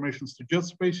transformations to jet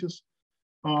spaces.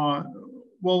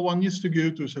 Well, one needs to go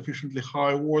to a sufficiently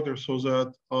high order so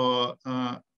that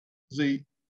they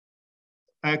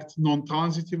act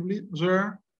non-transitively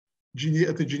there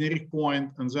at a generic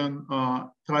point, and then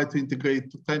try to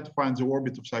integrate, try to find the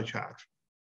orbit of such action.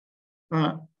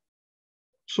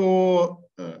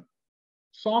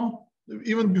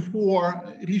 Even before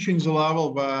reaching the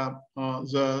level where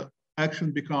the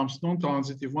action becomes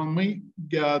non-transitive, one may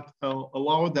get a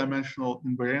lower dimensional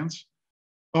invariance,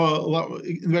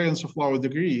 invariance of lower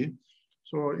degree.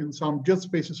 So in some jet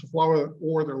spaces of lower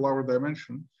order, lower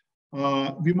dimension,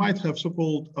 we might have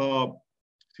so-called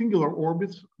singular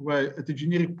orbits where at the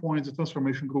generic point, the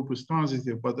transformation group is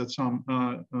transitive, but at some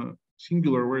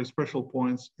singular, very special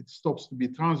points, it stops to be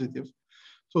transitive.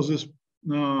 So this,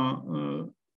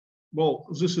 well,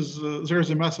 this is, there's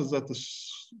a method that is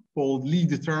called Lie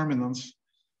determinants,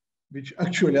 which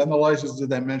actually analyzes the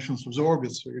dimensions of the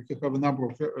orbits. So if you have a number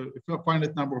of, if you have a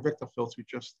finite number of vector fields, we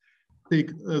just take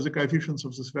the coefficients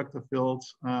of this vector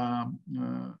fields,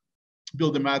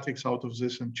 build a matrix out of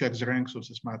this and check the ranks of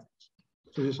this matrix.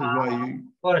 So this is why you...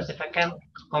 Boris, if I can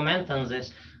comment on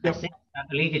this, yep. I think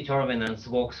Lie determinants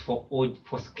works for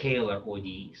scalar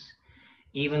ODEs,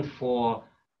 even for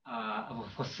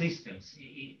systems.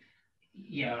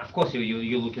 Yeah, of course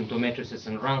you look into matrices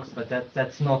and ranks, but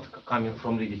that's not coming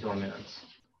from Lie determinants.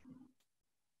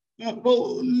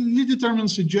 Well, Lie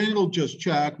determinants in general just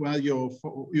check where your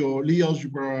Lie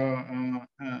algebra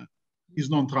is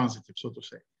non-transitive, so to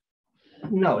say.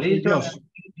 No, Lie determinants.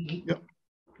 Yes.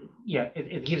 Yeah,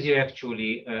 it gives you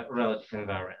actually relative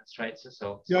invariance, right?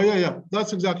 So yeah.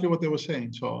 That's exactly what they were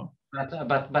saying. So,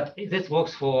 but this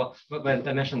works for when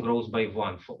dimension grows by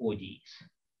 1 for ODEs.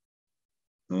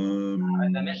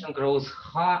 Dimension grows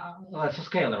high for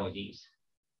scalar ODEs.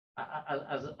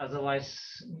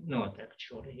 Otherwise, not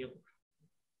actually.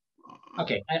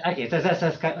 Okay.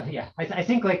 That's yeah. I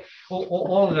think like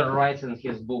all the writes in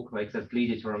his book, like that Lie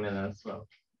determinants, well,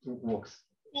 works.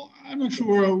 Well, I'm not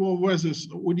sure where this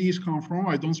ODEs come from.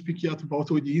 I don't speak yet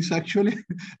about ODEs, actually.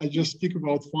 I just speak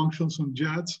about functions and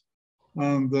jets.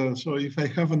 And so if I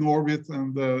have an orbit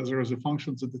and there is a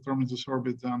function that determines this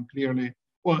orbit, then clearly,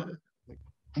 well,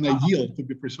 an ideal to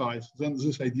be precise, then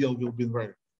this ideal will be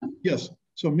invariant. Yes,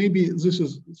 so maybe this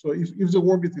is, so if the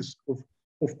orbit is of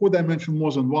co-dimension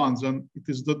more than one, then it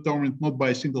is determined not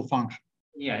by a single function.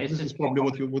 Yeah, this is probably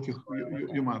what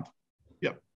you meant.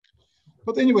 Yeah.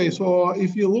 But anyway, so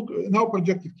if you look in our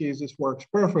projective case, this works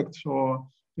perfect. So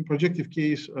in projective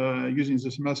case, using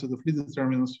this method of Lie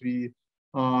determinants, we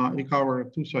recover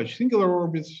two such singular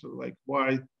orbits, like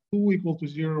y2 equal to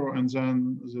 0, and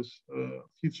then this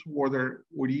fifth order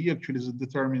ODE actually that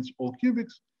determines all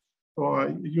cubics. So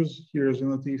I use here as a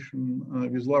notation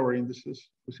with lower indices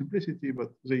for simplicity,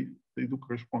 but they do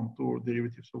correspond to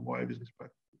derivatives of y with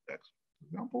respect to x, for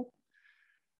example.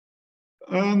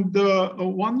 And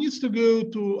one needs to go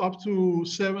to up to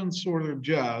 7th order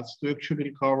jets to actually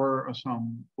recover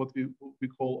some what we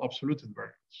call absolute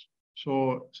invariance.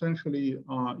 So essentially,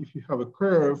 if you have a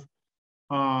curve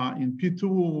in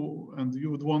P2 and you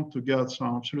would want to get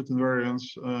some absolute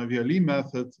invariance via Lie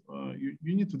method,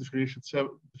 you need to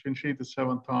differentiate it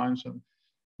 7 times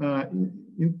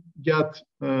and get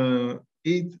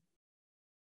 8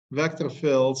 vector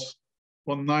fields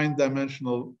on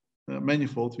 9-dimensional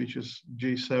manifold, which is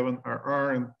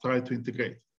J7RR, and try to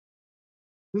integrate.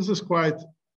 This is quite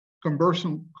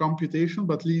cumbersome computation,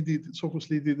 but Sophus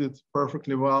Lie did it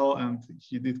perfectly well, and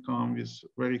he did come with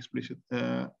very explicit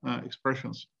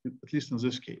expressions, at least in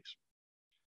this case,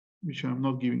 which I'm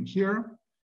not giving here.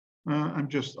 I'm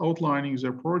just outlining the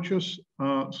approaches.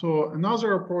 So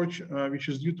another approach, which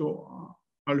is due to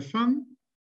Alphen,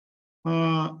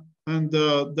 and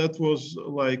that was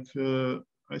like,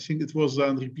 I think it was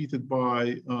then repeated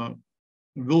by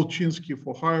Wilczynski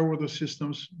for higher order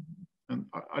systems. And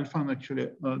Alphen actually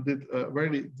did a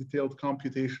very detailed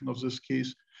computation of this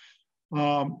case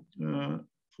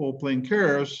for plane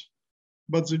curves.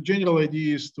 But the general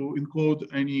idea is to include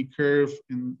any curve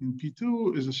in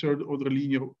P2 as a third order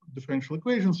linear differential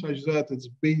equation such that its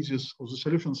basis of the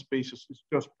solution spaces is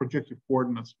just projective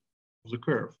coordinates of the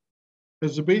curve.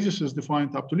 As the basis is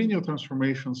defined up to linear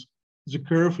transformations, the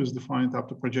curve is defined up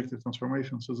to projective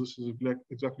transformations. So this is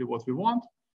exactly what we want.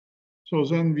 So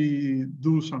then we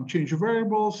do some change of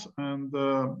variables, and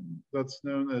that's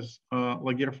known as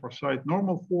Laguerre-Forsyth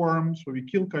normal form. So we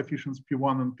kill coefficients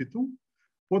P1 and P2.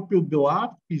 What will be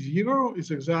left, P0,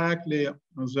 is exactly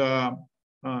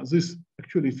this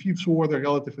actually fifth order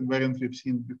relative invariant we've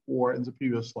seen before in the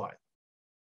previous slide.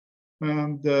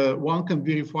 And one can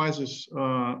verify this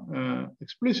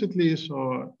explicitly.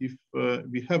 So if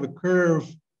we have a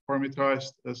curve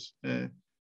parameterized as a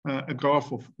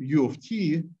graph of u of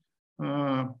t,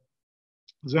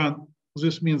 then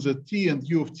this means that t and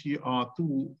u of t are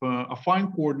two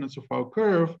affine coordinates of our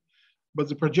curve, but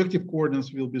the projective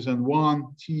coordinates will be then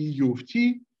 1 t u of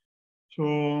t.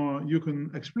 So you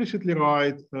can explicitly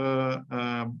write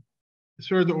a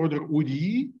third order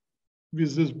ODE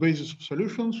with this basis of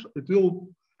solutions. It will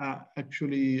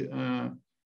actually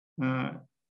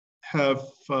have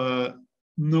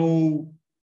no,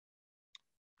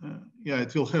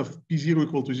 it will have P0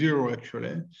 equal to 0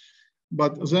 actually.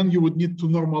 But then you would need to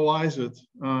normalize it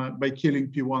by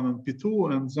killing P1 and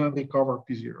P2 and then recover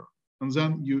P0. And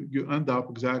then you end up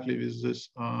exactly with this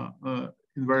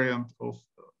invariant of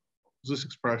this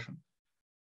expression.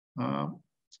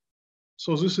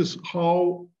 So this is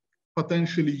how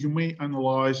potentially you may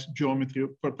analyze geometry,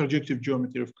 projective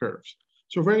geometry of curves.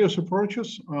 So various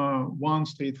approaches, one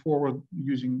straightforward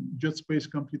using jet space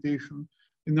computation,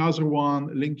 another one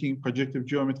linking projective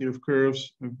geometry of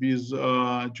curves with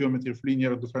geometry of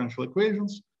linear differential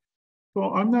equations.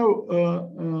 So I'm now,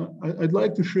 I'd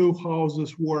like to show how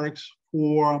this works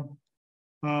for,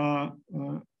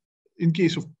 in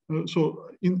case of, so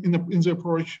in the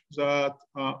approach that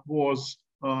was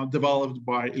developed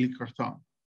by Elie Cartan.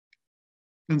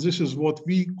 And this is what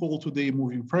we call today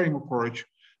moving frame approach.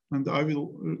 And I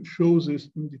will show this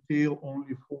in detail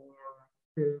only for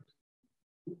curves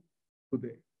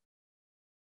today.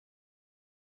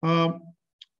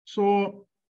 So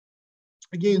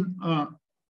again, a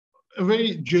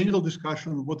very general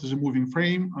discussion of what is a moving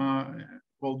frame. I'm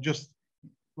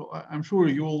sure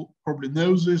you all probably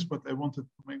know this, but I wanted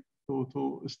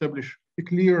to establish a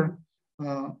clear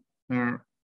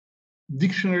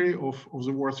dictionary of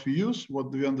the words we use.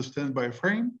 What do we understand by a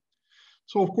frame?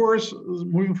 So of course,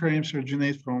 moving frames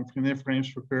originate from Frenet frames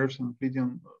for curves in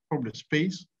Euclidean probably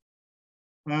space.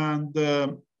 And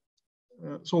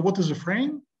so what is a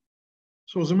frame?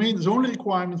 So the only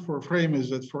requirement for a frame is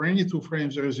that for any two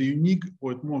frames, there is a unique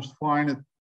or at most finite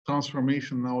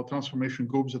transformation, now transformation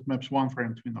group that maps one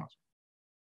frame to another.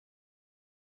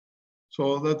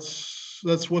 So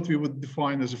that's what we would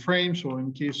define as a frame. So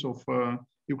in case of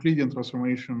Euclidean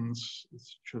transformations,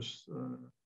 it's just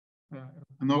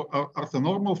an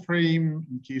orthonormal frame.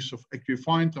 In case of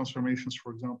equiaffine transformations,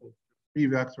 for example, three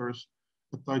vectors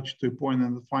attached to a point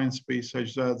in the affine space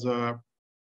such that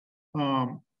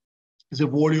the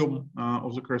volume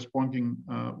of the corresponding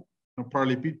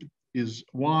parallelepiped is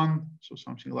 1, so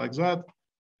something like that,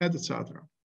 and etc.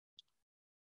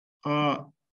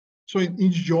 So in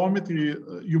each geometry,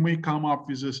 you may come up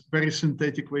with this very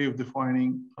synthetic way of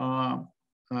defining a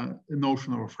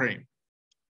notion of a frame.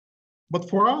 But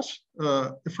for us,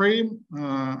 a frame,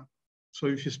 so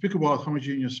if you speak about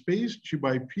homogeneous space, G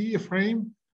by P, a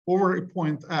frame over a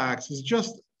point X is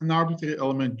just an arbitrary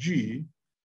element G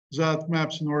that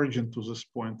maps an origin to this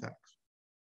point X,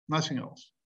 nothing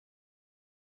else.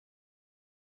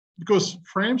 Because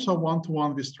frames are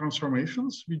one-to-one with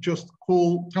transformations, we just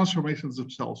call transformations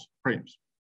themselves frames.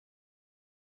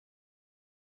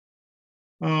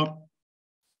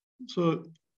 So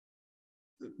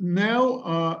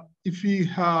now, if we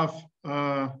have,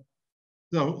 what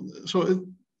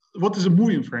is a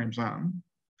moving frame then?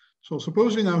 So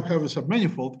suppose we now have a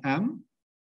submanifold N.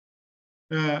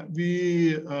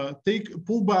 We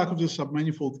pull back of the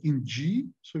submanifold in G.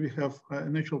 So we have a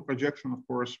natural projection, of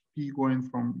course, P going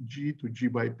from G to G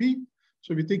by P.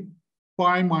 So we take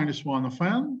pi minus 1 of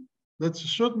N. That's a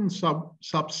certain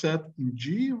subset in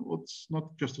G. It's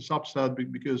not just a subset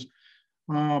because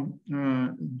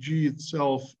G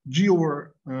itself, G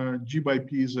over G by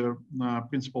P is a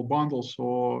principal bundle.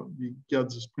 So we get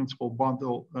this principal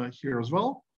bundle here as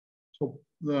well. So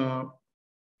the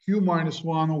Q minus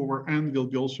 1 over N will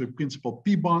be also a principal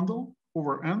P bundle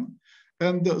over N.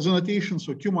 And the notation,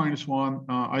 so Q minus 1,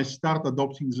 I start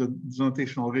adopting the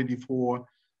notation already for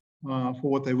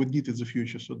what I would need in the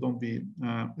future. So don't be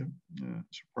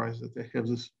surprised that I have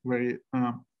this very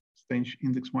strange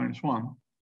index minus 1.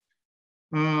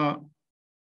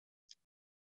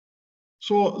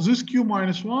 So this Q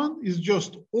minus 1 is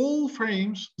just all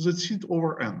frames that sit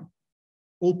over N,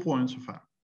 all points of N.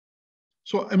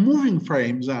 So a moving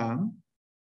frame then,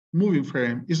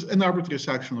 is an arbitrary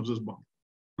section of this bundle,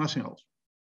 nothing else.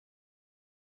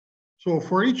 So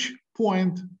for each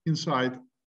point inside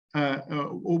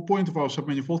or point of our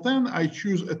submanifold N, I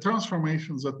choose a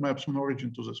transformation that maps on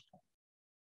origin to this point.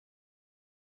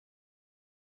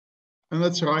 And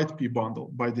that's right P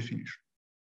bundle by definition.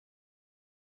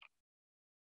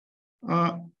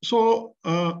 So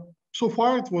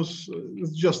far it was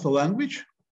just a language.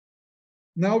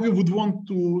 Now we would want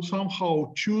to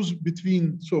somehow choose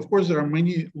between, so of course there are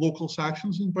many local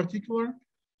sections in particular.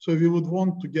 So we would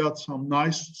want to get some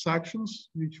nice sections,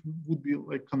 which would be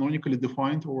like canonically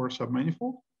defined over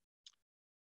submanifold.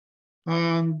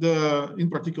 And in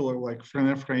particular, like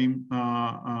Frenet frame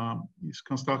is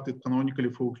constructed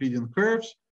canonically for Euclidean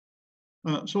curves.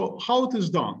 So how it is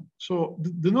done? So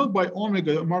denote by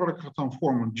omega Cartan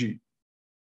form on G.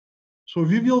 So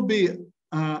we will be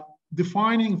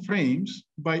defining frames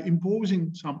by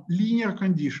imposing some linear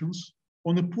conditions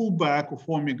on a pullback of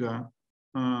omega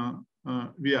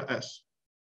via S.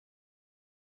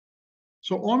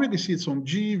 So omega sits on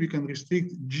G, we can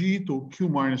restrict G to Q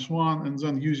minus 1, and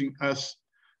then using S,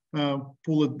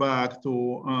 pull it back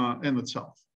to N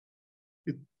itself.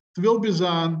 It will be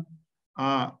then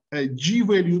a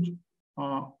G-valued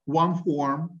one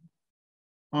form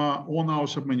on our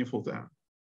submanifold N.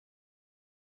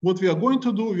 What we are going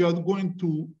to do, we are going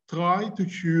to try to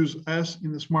choose S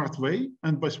in a smart way.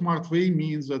 And by smart way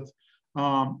means that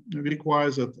it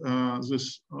requires that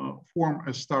this form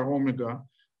S star omega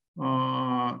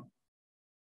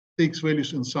takes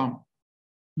values in some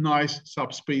nice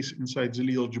subspace inside the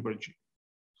Lie algebra G.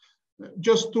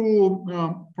 Just to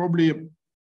probably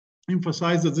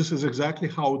emphasize that this is exactly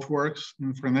how it works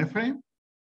in Frenet frame.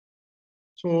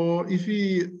 So if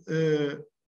we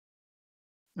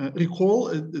recall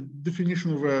the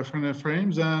definition of a Frenet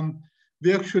frame, then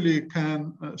we actually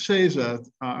can say that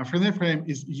a Frenet frame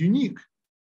is unique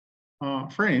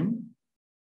frame,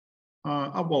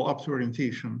 well, up to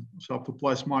orientation, so up to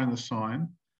plus minus sign,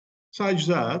 such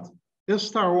that S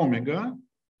star omega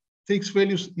takes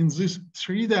values in this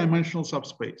three-dimensional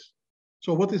subspace.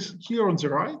 So what is here on the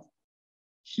right?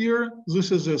 Here, this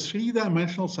is a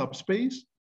three-dimensional subspace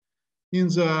in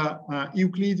the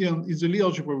Euclidean, is the Lie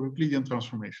algebra of Euclidean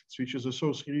transformations, which is a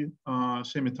SO3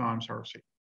 semi times R3.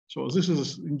 So this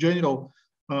is in general,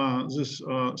 this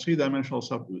three-dimensional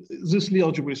this Lie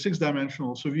algebra is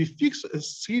six-dimensional. So we fix a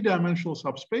three-dimensional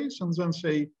subspace and then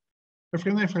say a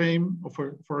Frenet frame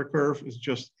for a curve is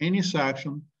just any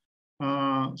section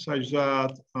such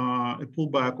that a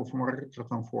pullback of a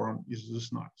Cartan form is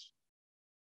this nice.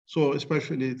 So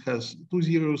especially it has two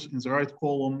zeros in the right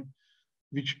column,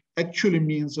 which actually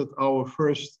means that our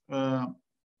first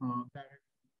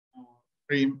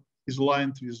frame is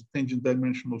aligned with the tangent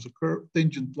dimension of the curve,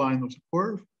 tangent line of the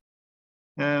curve,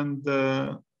 and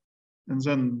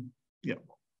then yeah,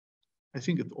 I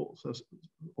think it all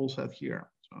said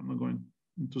here. So I'm not going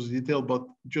into the detail, but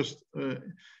just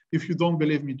if you don't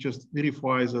believe me, just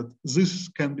verify that this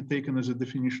can be taken as a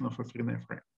definition of a Frenet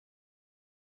frame.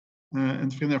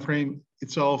 And Frenet frame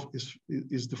itself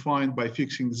is defined by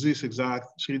fixing this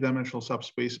exact three-dimensional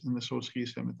subspace in the SO3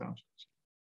 semi-times.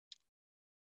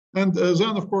 And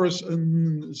then, of course,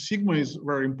 sigma is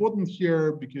very important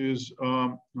here because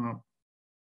our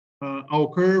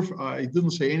curve, I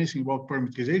didn't say anything about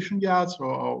parameterization yet, so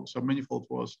our submanifold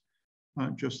was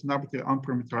just an arbitrary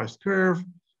unparameterized curve.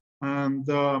 And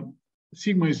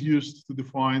sigma is used to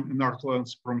define an arc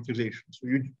length parameterization. So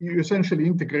you essentially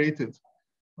integrated.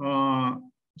 So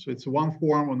it's one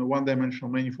form on a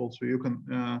one-dimensional manifold, so you can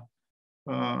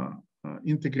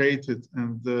integrate it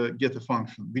and get a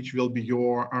function, which will be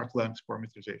your arc length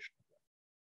parameterization.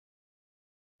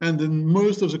 And in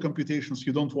most of the computations,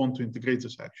 you don't want to integrate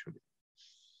this actually.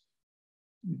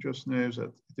 You just know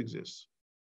that it exists.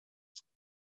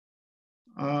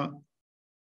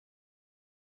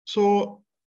 So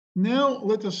now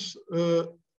let us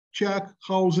check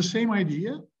how the same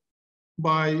idea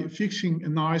by fixing a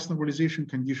nice normalization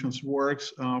conditions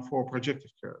works for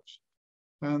projective curves.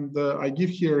 And I give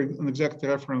here an exact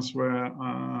reference where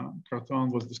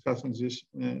Cartan was discussing this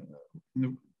in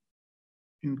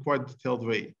quite detailed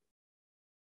way.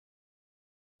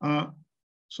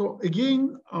 So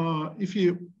again, if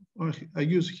you, I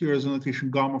use here as a notation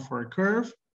gamma for a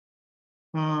curve.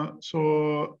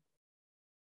 So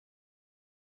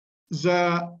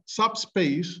the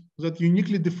subspace that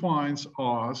uniquely defines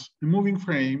us a moving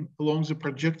frame along the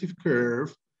projective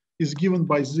curve is given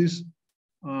by this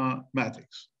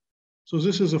matrix. So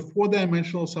this is a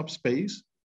four-dimensional subspace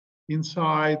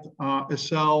inside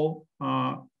SL3,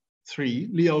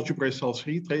 Lie algebra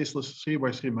SL3, traceless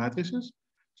 3x3 matrices.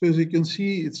 So as you can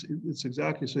see, it's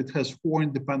exactly, so it has four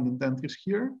independent entries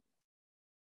here.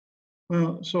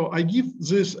 So I give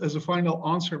this as a final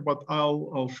answer, but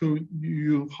I'll show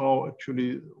you how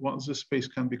actually this space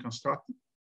can be constructed.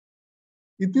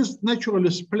 It is naturally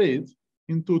split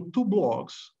into two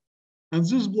blocks. And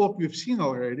this block we've seen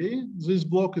already. This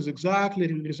block is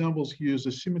exactly resembles here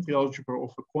the symmetry algebra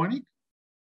of a conic,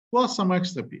 plus some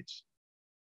extra bits.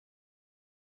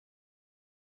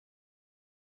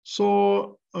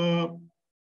 So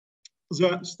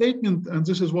the statement, and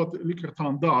this is what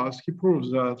Cartan does, he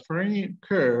proves that for any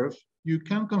curve, you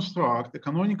can construct a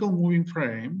canonical moving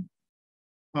frame,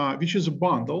 which is a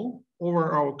bundle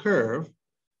over our curve,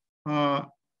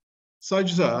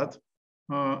 such that,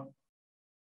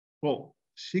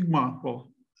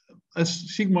 as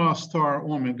sigma star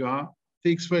omega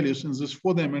takes values in this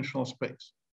four-dimensional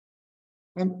space.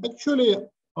 And actually,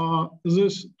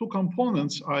 these two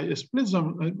components, I split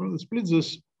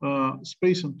this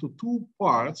space into two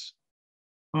parts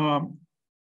in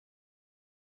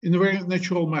a very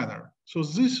natural manner. So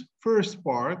this first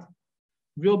part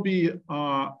will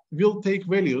take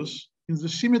values in the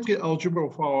symmetry algebra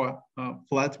of our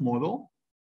flat model,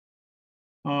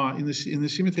 in the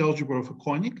symmetry algebra of a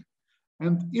conic,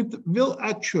 and it will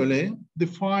actually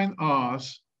define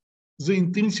us the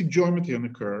intrinsic geometry on the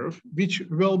curve, which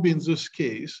will be in this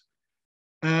case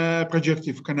a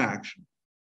projective connection,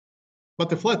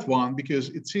 but a flat one because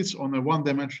it sits on a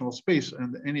one-dimensional space,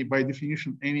 and by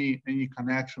definition any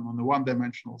connection on the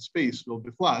one-dimensional space will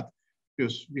be flat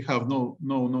because we have no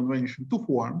non-vanishing two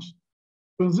forms.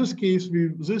 So in this case,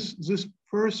 this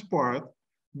first part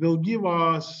will give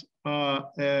us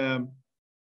a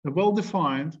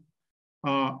well-defined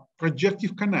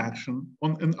projective connection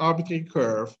on an arbitrary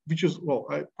curve, which is, well,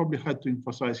 I probably had to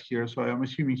emphasize here, so I'm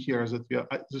assuming here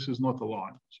that this is not a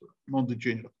line, so not the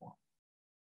degenerate one.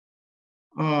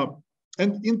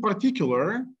 And in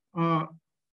particular,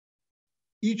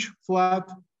 each flat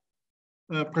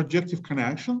projective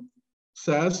connection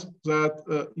says that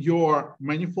your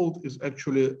manifold is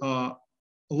actually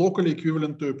locally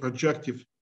equivalent to a projective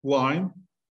line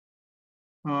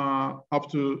up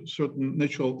to certain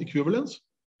natural equivalence.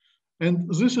 And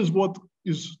this is what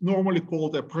is normally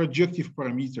called a projective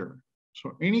parameter.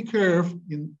 So any curve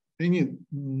in any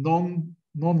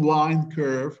non-line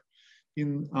curve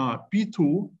in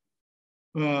P2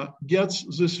 gets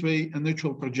this way a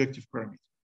natural projective parameter.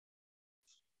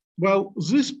 Well,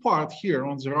 this part here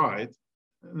on the right,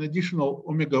 an additional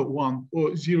omega 1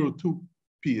 or 0.2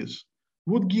 piece,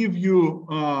 would give you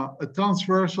a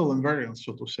transversal invariance,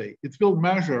 so to say. It will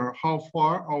measure how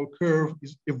far our curve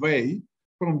is away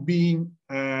from being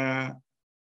a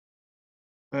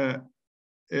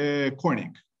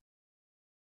conic.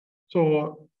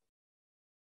 So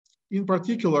in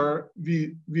particular,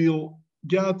 we will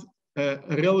get a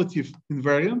relative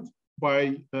invariant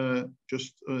by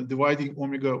just dividing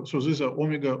omega. So these are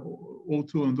omega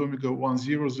 0.2 and omega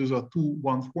 1.0. These are two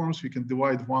one forms. We can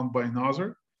divide one by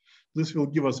another. This will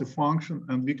give us a function,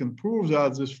 and we can prove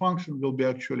that this function will be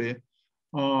actually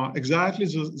exactly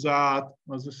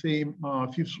the same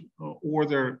fifth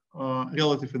order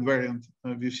relative invariant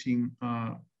we've seen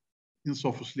in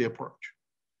Sophus-Lie approach.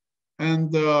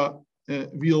 And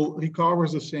we'll recover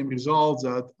the same result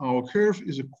that our curve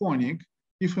is a conic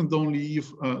if and only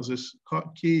if this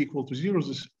k equal to 0,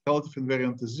 this relative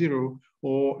invariant is 0,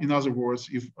 or in other words,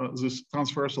 if this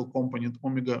transversal component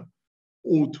omega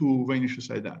 0.2 vanishes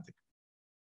identical.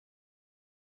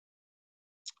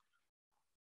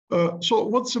 So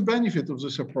what's the benefit of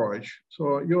this approach?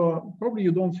 So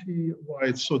you don't see why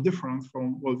it's so different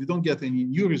from, well, we don't get any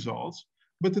new results,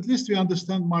 but at least we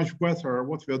understand much better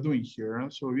what we are doing here.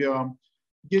 So we are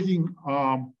getting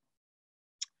our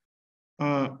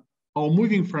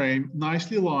moving frame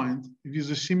nicely aligned with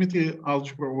the symmetry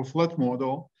algebra of a flat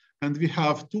model. And we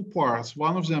have two parts.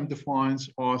 One of them defines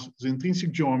us the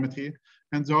intrinsic geometry,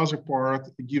 and the other part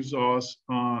gives us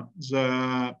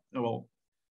the, well,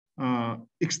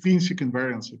 extrinsic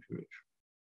invariance, if you wish,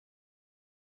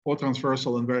 or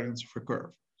transversal invariance of a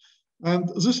curve. And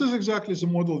this is exactly the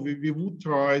model we would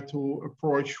try to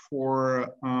approach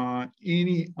for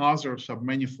any other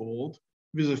submanifold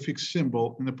with a fixed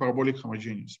symbol in a parabolic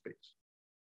homogeneous space.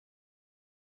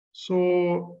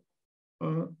 So I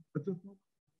don't know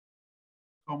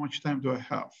how much time do I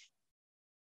have?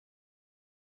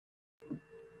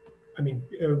 I mean,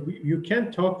 you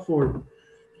can talk for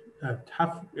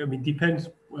half, I mean, depends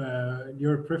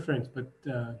your preference, but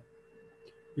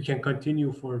we can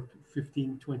continue for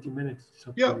 15, 20 minutes.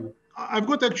 Yeah, I've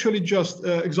got actually just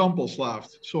examples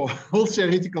left. So all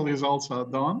theoretical results are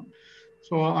done.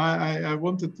 So I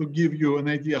wanted to give you an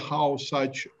idea how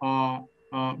such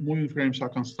moving frames are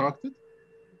constructed.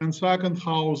 and second,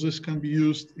 how this can be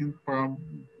used in for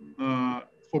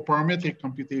parametric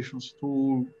computations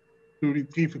to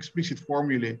retrieve explicit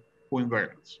formulae for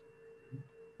invariants.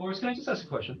 Boris, can I just ask a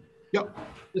question? Yeah.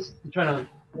 Just trying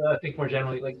to think more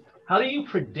generally, like, how do you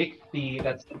predict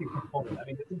that second component? I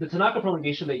mean, the Tanaka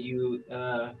prolongation that you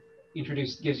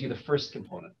introduced gives you the first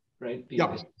component, right?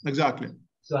 Yeah, exactly.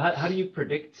 So how do you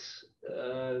predict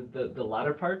the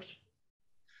latter part?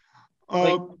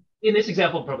 Like, in this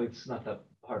example, probably it's not that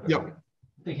hard. Yeah.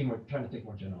 Trying to think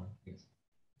more generally.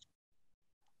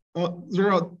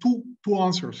 There are two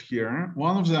answers here.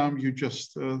 One of them you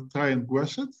just try and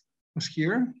guess it, as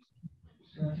here.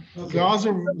 Okay. The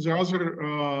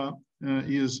other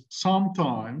is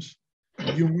sometimes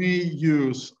you may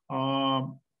use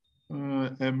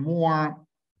a more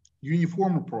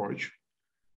uniform approach,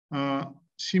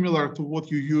 similar to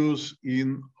what you use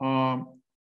in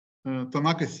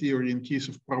Tanaka theory in case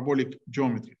of parabolic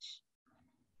geometries.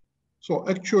 So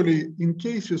actually, in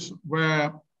cases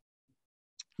where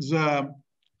the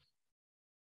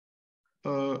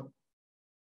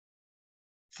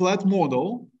flat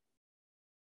model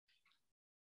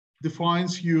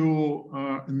defines you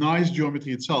a nice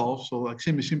geometry itself, so like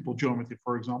semi-simple geometry,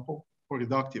 for example, or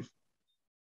reductive,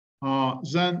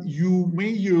 then you may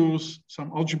use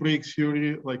some algebraic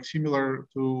theory, like similar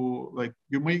to, like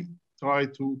you may try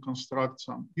to construct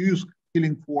you use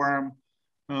Killing form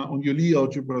on your Lie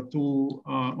algebra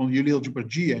on your Lie algebra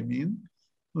G, I mean,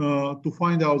 to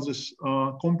find out this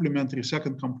complementary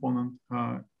second component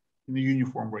in a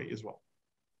uniform way as well.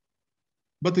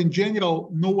 But in general,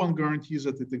 no one guarantees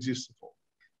that it exists at all.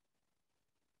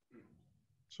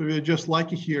 So we're just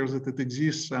lucky here that it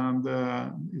exists and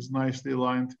is nicely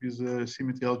aligned with the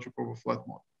symmetry algebra of a flat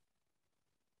model.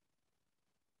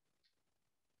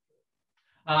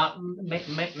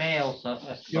 May I also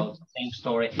ask about the same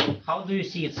story? How do you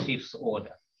see its fifth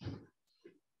order?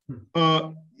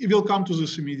 It will come to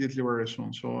this immediately very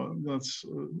soon. So that's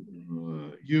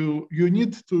you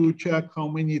need to check how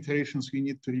many iterations you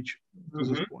need to reach to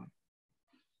this point.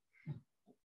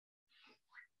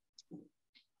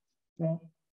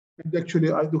 And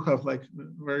actually, I do have like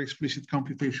very explicit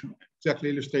computation exactly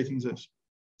illustrating this.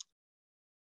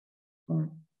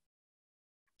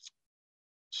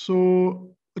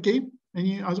 So, okay,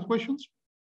 any other questions?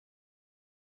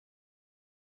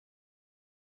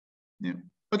 Yeah.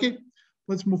 Okay,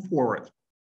 let's move forward.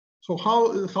 So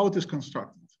how it is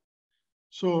constructed?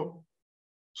 So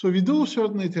we do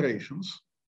certain iterations,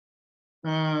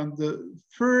 and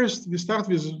first we start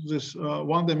with this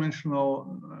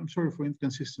one-dimensional. I'm sorry for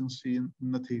inconsistency in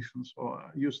notation. So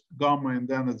I used gamma and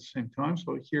n at the same time.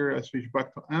 So here I switch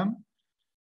back to n.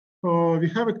 So we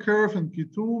have a curve in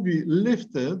P2. We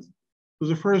lift it to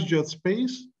the first jet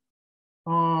space.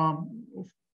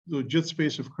 The jet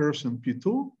space of curves in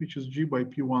P2, which is G by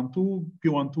P12.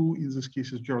 P12 in this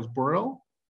case is just Borel.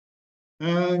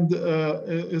 And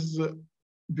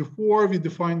before we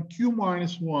define Q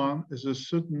minus 1 as a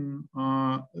certain,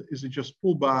 is it just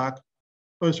pullback?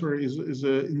 Oh, sorry, is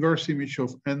an inverse image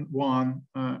of N1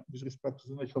 with respect to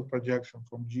the natural projection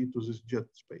from G to this jet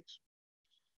space.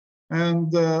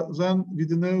 And then we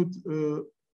denote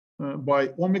by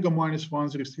omega minus 1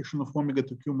 the restriction of omega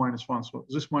to Q minus 1. So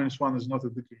this minus 1 is not a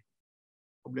degree.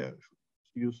 Probably I should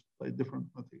use a different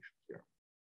notation here.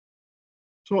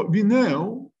 So we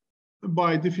know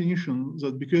by definition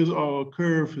that because our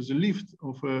curve is a lift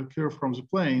of a curve from the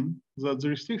plane, that the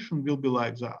restriction will be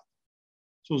like that.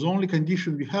 So the only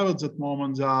condition we have at that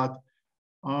moment that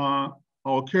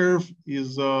our curve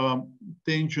is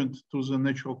tangent to the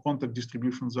natural contact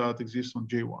distribution that exists on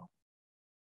J1.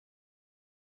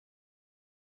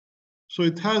 So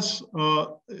it has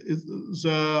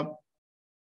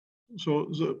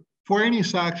for any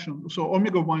section, so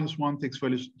omega minus 1 takes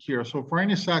values here. So for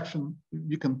any section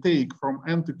we can take from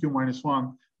n to Q minus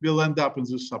 1, we'll end up in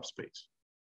this subspace.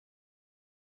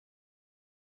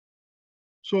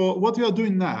 So what we are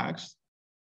doing next,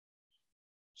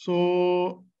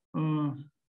 so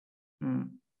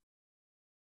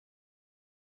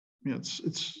yeah,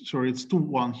 it's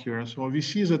 2-1 here. So we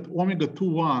see that omega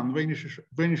 2-1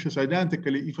 vanishes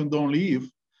identically if and only if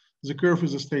the curve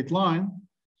is a straight line.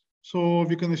 So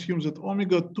we can assume that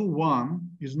omega 2-1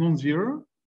 is non-zero.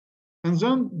 And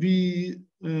then we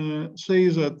say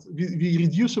that we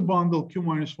reduce a bundle Q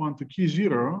minus 1 to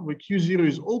Q0, where Q0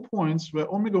 is all points where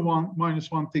omega 1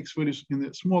 minus 1 takes values in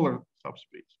a smaller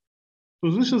subspace. So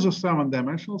this is a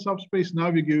 7-dimensional subspace. Now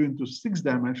we go into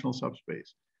 6-dimensional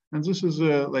subspace. And this is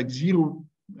like zero,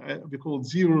 we call it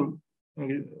zero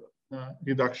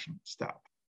reduction step.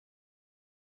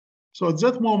 So at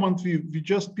that moment, we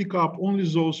just pick up only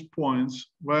those points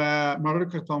where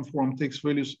Cartan form takes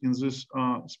values in this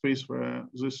space where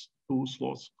these two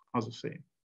slots are the same.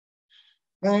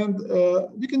 And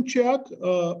we can check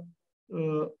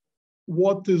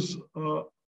what is,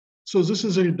 so this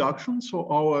is a reduction. So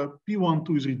our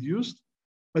P12 is reduced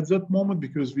at that moment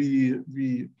because we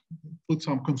put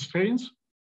some constraints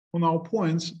on our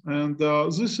points. And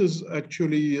this is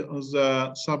actually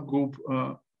the subgroup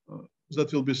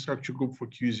that will be structure group for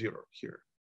Q0 here.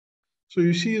 So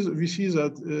we see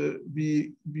that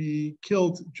we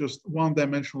killed just one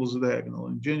dimensional as a diagonal.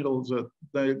 In general, the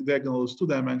diagonal is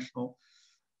two-dimensional.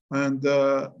 And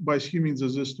by assuming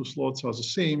that these two slots are the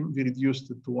same, we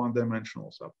reduced it to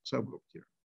one-dimensional subgroup here.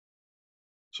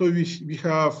 So we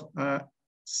have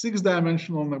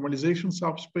six-dimensional normalization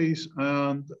subspace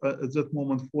and at that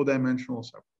moment, four-dimensional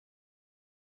subgroup.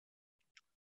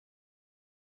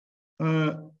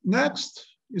 Next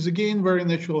is again very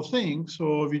natural thing.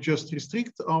 So we just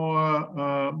restrict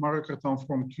our Cartan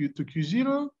form Q to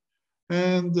Q0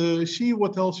 and see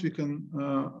what else we can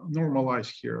normalize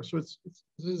here. So it's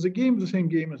the same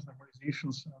game as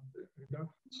normalizations and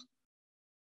reductions.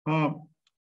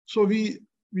 So we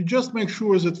just make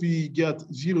sure that we get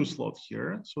zero slot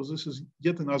here. So this is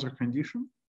yet another condition.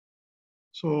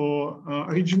 So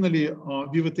originally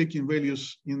we were taking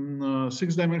values in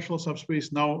six-dimensional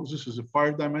subspace. Now this is a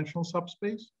five-dimensional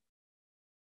subspace.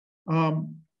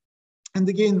 And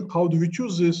again, how do we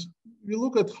choose this? We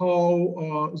look at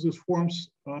how these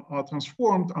forms are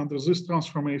transformed under these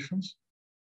transformations.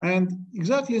 And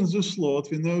exactly in this slot,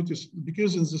 we notice,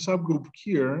 because in the subgroup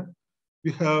here,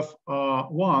 we have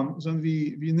one, then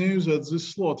we know that this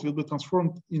slot will be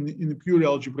transformed in a purely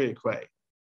algebraic way.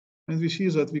 And we see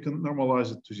that we can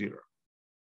normalize it to zero.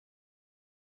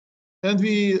 And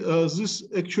this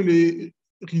actually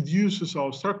reduces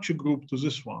our structure group to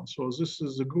this one. So this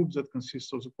is a group that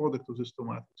consists of the product of these two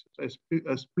matrices.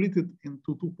 I split it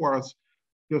into two parts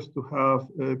just to have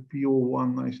a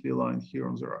PO1 nicely aligned here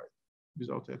on the right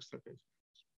without extra cases.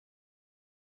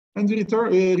 And we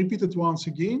repeat it once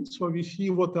again. So we see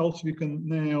what else we can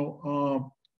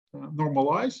now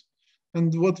normalize.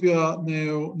 And what we are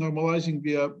now normalizing,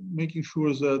 we are making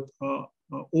sure that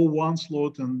O1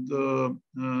 slot and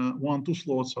 1-2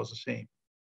 slots are the same.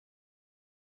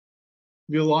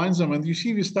 We align them, and you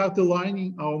see we start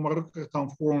aligning our Cartan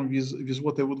form with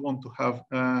what I would want to have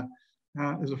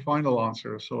as a final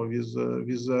answer. So with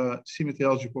symmetry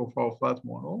algebra of our flat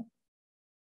model.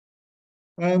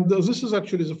 And this is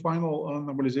actually the final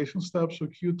normalization step. So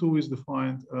Q2 is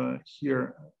defined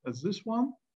here as this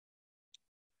one.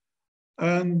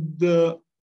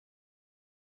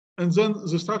 And then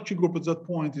the structure group at that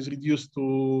point is reduced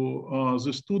to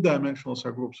this two-dimensional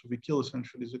subgroup. So we kill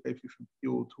essentially the coefficient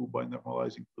PO2 by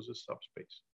normalizing to this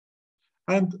subspace.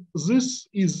 And this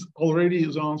is already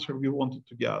the answer we wanted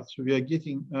to get. So we are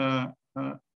getting a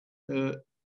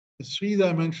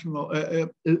three-dimensional, a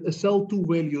cell2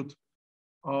 valued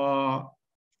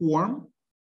form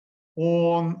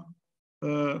on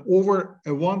over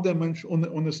a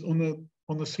one-dimensional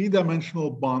on a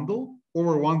three-dimensional bundle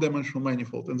over one-dimensional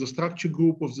manifold. And the structure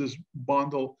group of this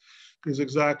bundle is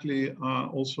exactly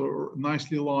also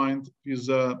nicely aligned with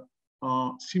the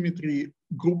symmetry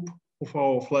group of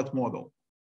our flat model,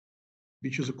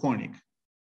 which is a conic.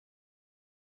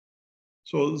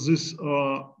 So this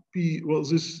the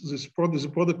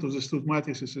product of the two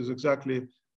matrices is exactly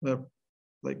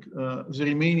like the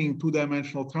remaining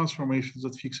two-dimensional transformations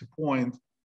that fix a point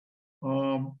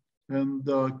and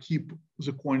keep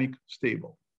the conic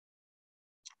stable.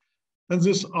 And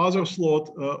this other slot,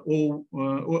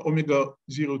 omega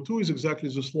 02, is exactly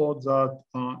the slot that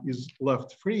is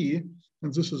left free.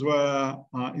 And this is where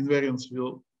invariants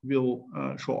will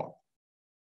show up.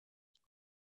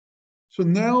 So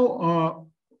now,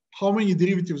 how many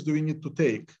derivatives do we need to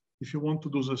take if you want to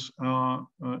do this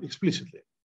explicitly?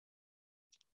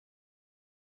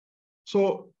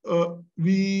 So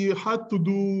we had to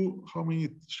do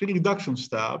three reduction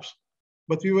steps,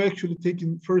 but we were actually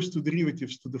taking first two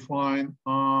derivatives to define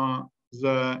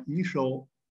the initial,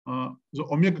 the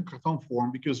omega Cartan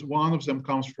form, because one of them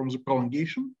comes from the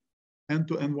prolongation. N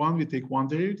to N1, we take one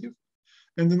derivative,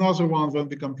 and another one when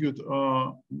we compute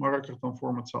Cartan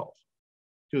form itself,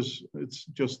 because it's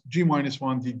just G minus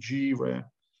 1 dG, where,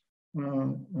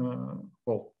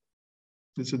 well,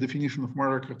 it's a definition of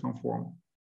Cartan form.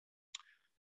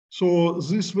 So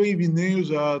this way we know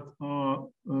that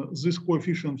this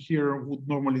coefficient here would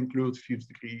normally include fifth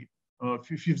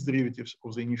derivatives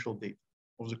of the initial data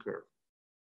of the curve.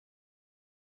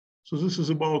 So this is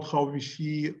about how we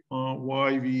see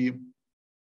why we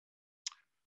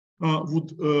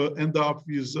would end up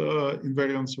with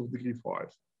invariance of degree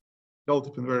 5,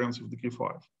 relative invariance of degree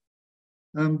 5.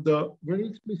 And very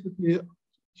explicitly,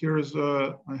 here's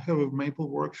I have a Maple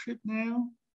worksheet now.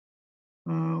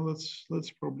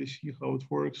 Let's probably see how it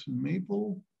works in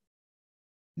Maple.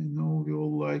 I know we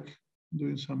all like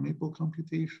doing some Maple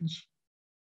computations.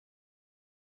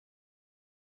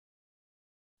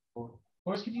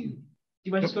 Boris, do you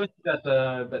mind just going through that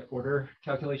that order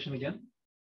calculation again?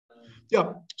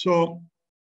 Yeah. So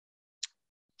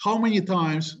how many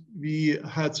times we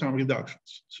had some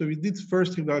reductions? So we did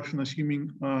first reduction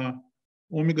assuming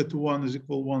omega to 1 is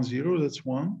equal 1, 0. That's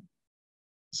 1.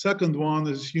 Second one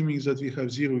is assuming that we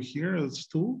have 0 here. That's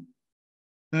 2.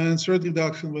 And third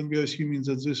reduction when we are assuming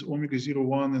that this omega 0,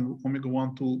 1 and omega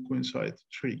 1, 2 coincide,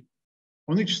 3.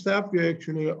 On each step, we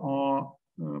actually are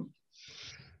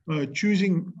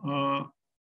choosing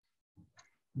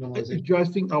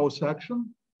adjusting our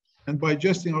section. And by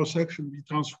adjusting our section, we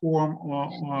transform,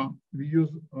 we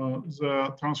use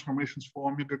the transformations for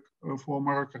omega for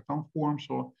Cartan form.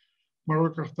 So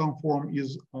Cartan form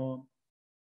is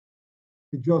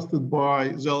adjusted by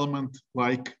the element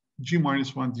like g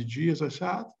minus 1 dg, as I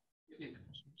said.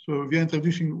 So we are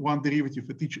introducing one derivative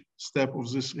at each step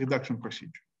of this reduction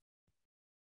procedure.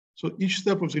 So each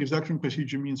step of the reduction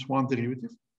procedure means one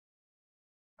derivative.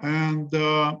 And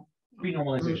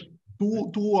Renormalization.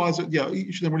 Two other, yeah,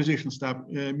 each normalization step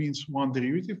means one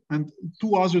derivative, and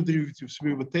two other derivatives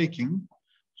we were taking.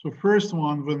 So first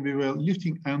one, when we were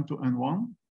lifting n to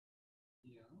n1,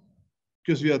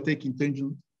 because we are taking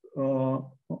tangent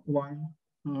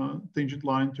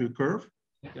line to a curve.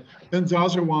 And the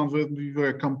other one, when we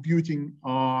were computing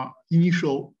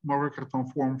initial Cartan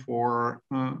form for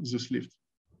this lift,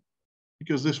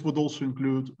 because this would also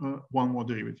include one more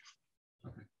derivative.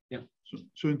 Okay. Yeah.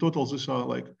 So in total, these are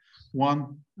like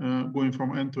one going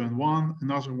from n to n1,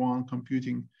 another one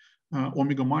computing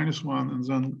omega minus 1, and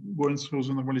then going through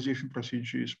the normalization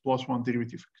procedure is plus one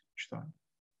derivative each time.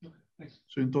 Okay, thanks.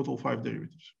 So in total, 5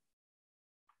 derivatives.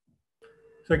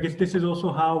 So I guess this is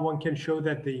also how one can show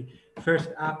that the first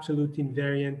absolute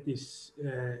invariant is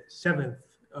seventh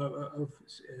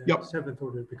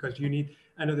order, because you need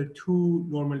another two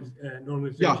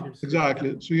normalizations. Yeah,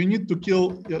 exactly. So you need to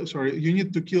kill. You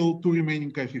need to kill two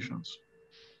remaining coefficients.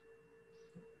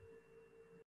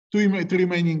 Two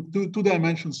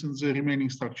dimensions in the remaining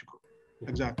structure group.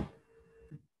 Exactly.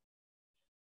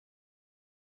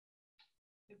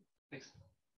 Thanks.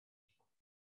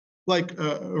 Like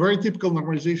a very typical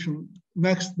normalization,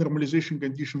 next normalization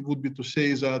condition would be to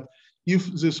say that if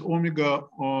this omega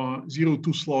 0,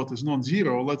 2 slot is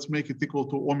non-zero, let's make it equal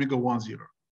to omega 1, 0.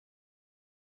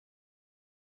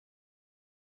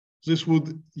 This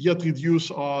would yet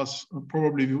reduce us,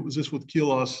 probably this would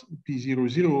kill us P0,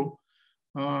 0,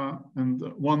 and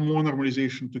one more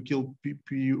normalization to kill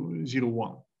P0,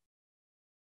 1.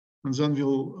 And then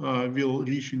we'll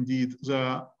reach indeed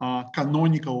the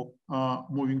canonical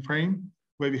moving frame,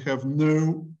 where we have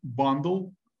no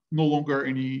bundle, no longer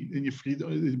any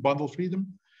freedom, bundle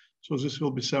freedom. So this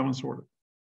will be 7th order.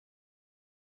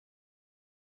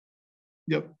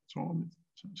 Yep. So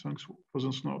thanks for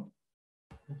this note.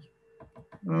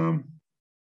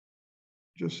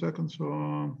 Just a second.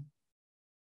 So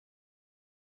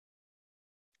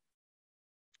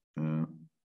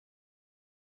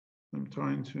I'm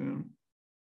trying to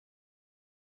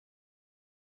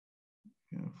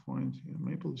find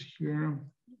Maples here.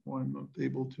 Why I'm not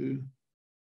able to.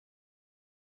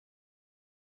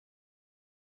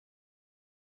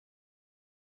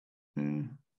 Oh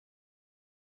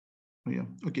yeah,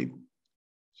 okay.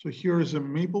 So here is a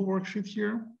Maple worksheet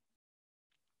here.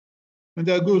 And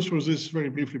I'll go through this very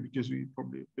briefly because we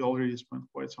already spent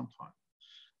quite some time.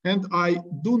 And I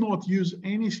do not use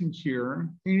anything here,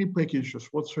 any packages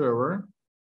whatsoever,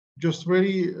 just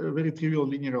very trivial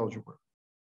linear algebra.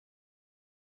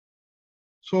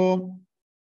 So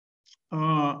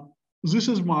this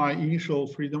is my initial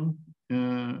freedom,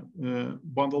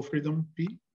 bundle freedom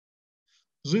P.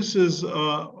 This is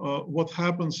what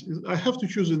happens. I have to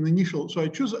choose an initial, so I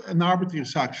choose an arbitrary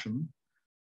section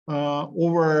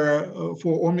for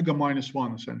omega minus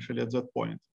 1 essentially at that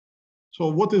point. So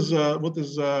what is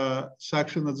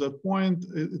section at that point?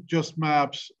 It just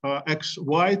maps x,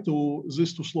 y to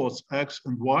these two slots, x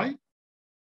and y.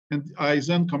 And I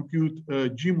then compute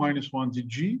g minus 1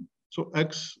 dg. So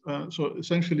x, so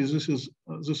essentially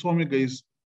this omega is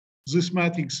this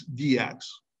matrix dx.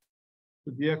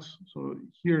 So dx, so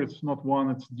here it's not 1,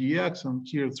 it's dx, and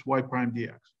here it's y prime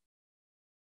dx.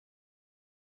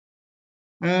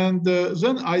 And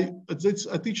then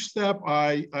at each step,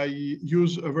 I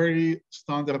use a very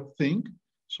standard thing.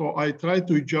 So I try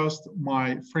to adjust my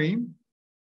frame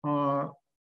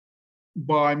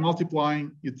by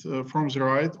multiplying it from the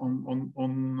right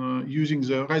on using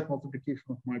the right multiplication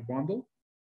of my bundle.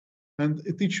 And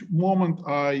at each moment,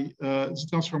 the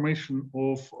transformation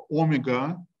of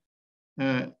omega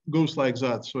goes like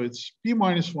that. So it's p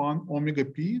minus 1 omega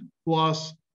p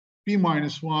plus p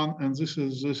minus 1, and this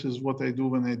is what I do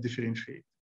when I differentiate.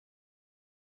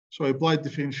 So I apply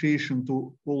differentiation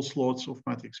to all slots of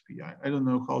matrix P. I don't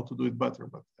know how to do it better,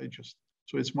 but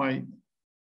so it's my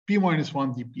p minus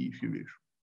 1 dp, if you wish.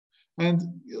 And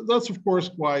that's, of course,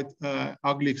 quite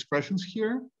ugly expressions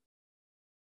here.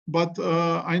 But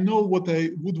I know what I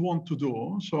would want to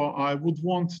do. So I would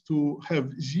want to have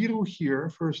 0 here,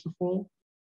 first of all.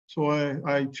 So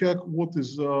I check what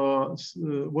is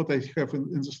what I have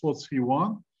in the slot 3,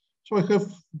 1. So I have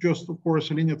just, of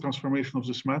course, a linear transformation of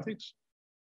this matrix.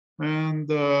 And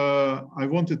I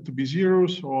want it to be 0,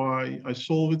 so I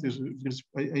solve it.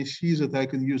 I see that I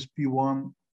can use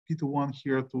P1, P2,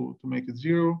 here to make it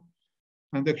 0.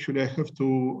 And actually, I have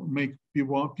to make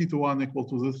P2 equal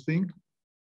to this thing.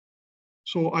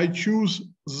 So I choose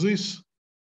this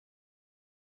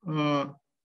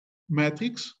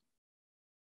matrix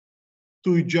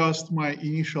to adjust my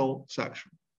initial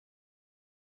section.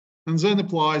 And then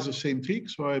apply the same trick.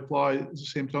 So I apply the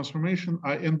same transformation.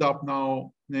 I end up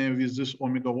now with this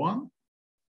omega 1.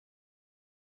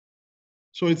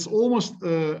 So it's almost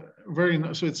very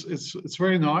nice. So it's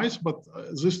very nice, but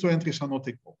these two entries are not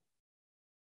equal.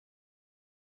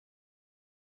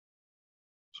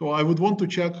 So I would want to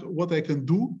check what I can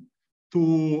do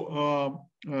to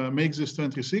make these two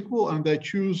entries equal, and I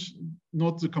choose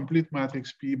not the complete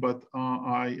matrix P, but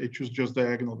I choose just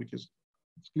diagonal, because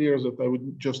it's clear that I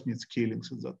would just need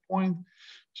scalings at that point.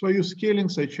 So I use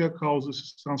scalings, I check how this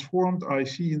is transformed. I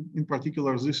see in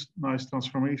particular this nice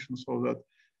transformation, so that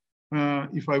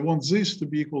if I want this to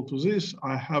be equal to this,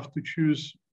 I have to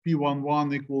choose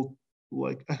P11 equal,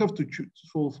 like I have to choose,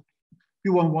 solve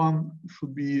P11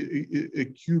 should be a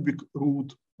cubic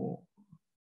root, or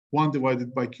 1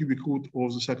 divided by cubic root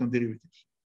of the second derivative.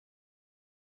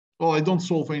 Well, I don't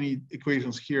solve any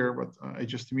equations here, but I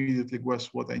just immediately guess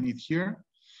what I need here.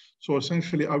 So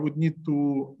essentially, I would need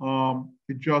to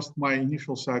adjust my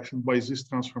initial section by this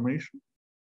transformation.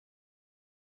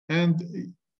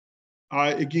 And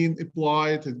I again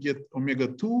apply it and get omega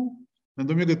 2. And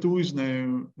omega 2 is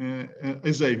now,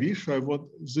 as I wish, I want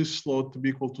this slot to be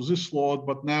equal to this slot,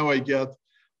 but now I get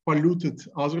polluted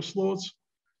other slots.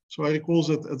 So I recall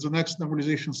that at the next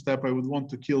normalization step, I would want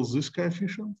to kill this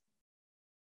coefficient.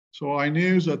 So I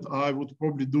knew that I would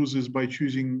probably do this by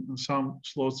choosing some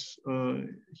slots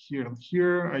here and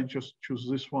here. I just choose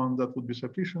this one, that would be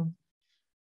sufficient.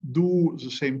 Do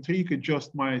the same trick,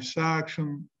 adjust my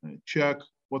section, check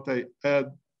what I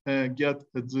get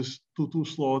at this 2, 2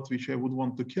 slot, which I would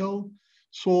want to kill,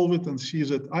 solve it, and see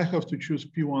that I have to choose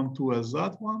P12 as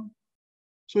that one.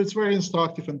 So it's very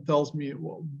instructive and tells me,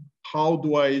 well, how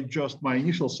do I adjust my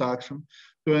initial section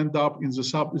to end up in the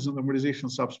normalization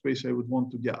subspace I would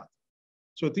want to get.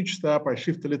 So at each step, I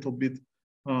shift a little bit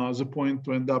the point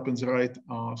to end up in the right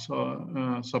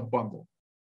sub-bundle.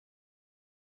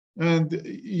 And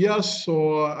yes,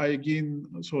 so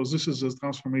so this is the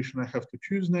transformation I have to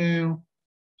choose now.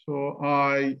 So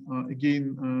I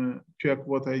again check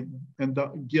what I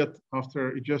get after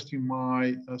adjusting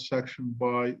my section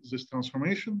by this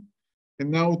transformation. And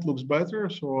now it looks better.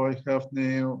 So I have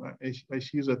now, I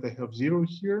see that I have 0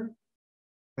 here.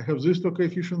 I have these two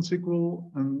coefficients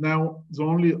equal. And now the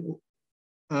only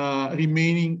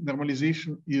remaining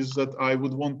normalization is that I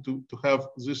would want to have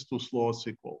these two slots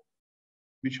equal,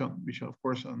 which of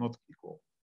course are not equal.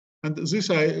 And this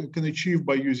I can achieve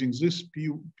by using this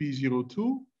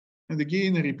P02. And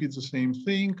again, I repeat the same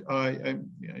thing. I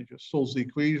just solve the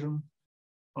equation.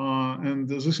 And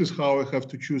this is how I have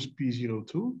to choose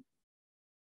P02.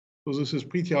 So this is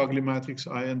pretty ugly matrix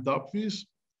I end up with.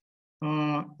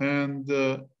 And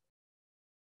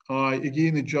I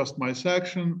again adjust my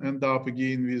section, end up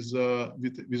again with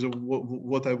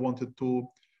what I wanted to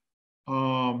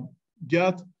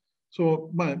get. So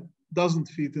mine doesn't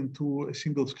fit into a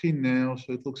single screen now,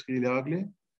 so it looks really ugly.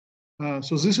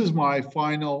 So this is my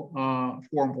final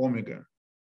form omega.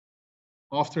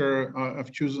 After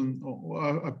I've chosen,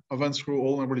 I went through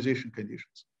all normalization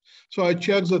conditions. So I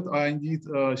check that I indeed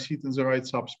sit in the right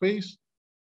subspace.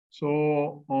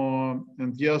 So,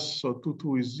 and yes, so 2,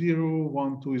 2 is 0,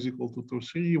 1, 2 is equal to 2,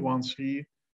 3, 1, 3,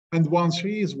 and 1,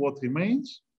 3 is what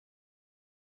remains.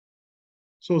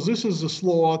 So this is the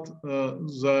slot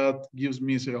that gives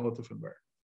me the relative invariant.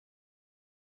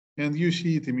 And you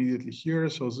see it immediately here.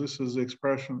 So this is the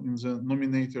expression in the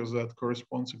nominator that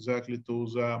corresponds exactly to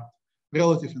the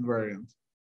relative invariant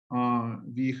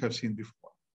we have seen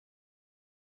before.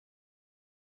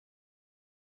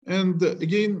 And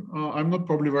again, I'm not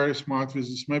probably very smart with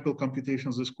this mapping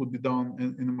computations. This could be done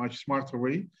in a much smarter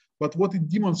way. But what it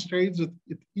demonstrates that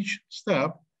at each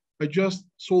step, I just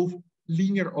solve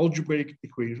linear algebraic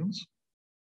equations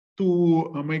to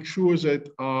make sure that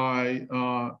I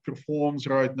perform the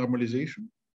right normalization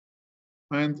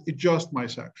and adjust my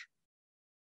section.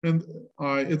 And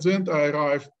at the end, I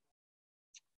arrive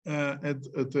at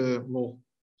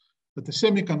a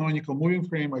semi-canonical moving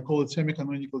frame. I call it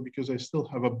semi-canonical because I still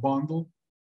have a bundle.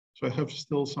 So I have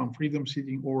still some freedom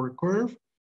sitting over a curve.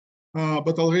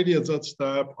 But already at that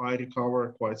step, I recover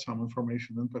quite some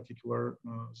information, in particular,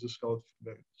 this relative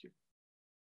invariant here.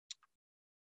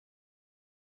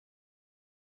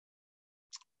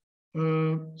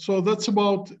 So that's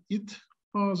about it.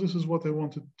 This is what I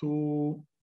wanted to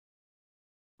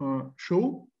show.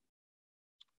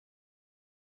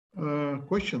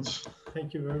 Questions?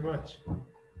 Thank you very much.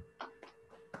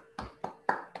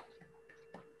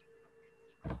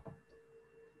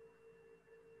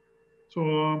 So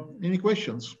any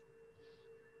questions?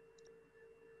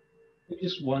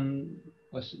 Just one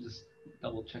question, just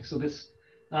double check. So this,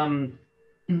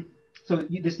 so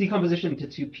this decomposition into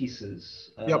two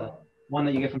pieces. Yep. One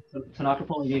that you get from Tanaka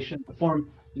prolongation, the form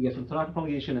you get from Tanaka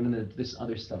prolongation, and then this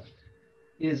other stuff.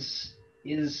 Is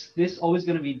this always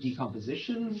going to be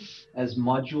decomposition as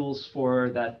modules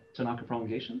for that Tanaka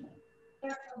prolongation?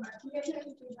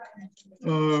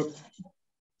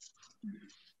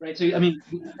 Right. So I mean,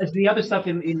 as the other stuff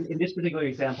in this particular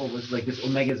example was like this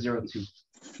omega 02.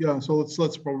 Yeah. So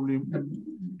let's probably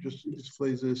just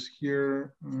display this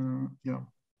here. Yeah.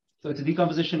 So it's a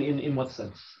decomposition in what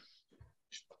sense?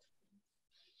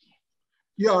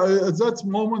 Yeah. At that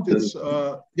moment, it's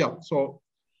yeah. So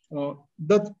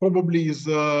that probably is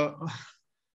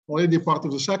already part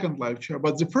of the second lecture.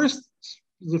 But the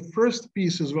first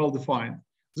piece is well defined.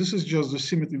 This is just the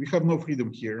symmetry. We have no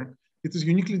freedom here. It is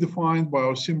uniquely defined by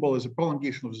our symbol as a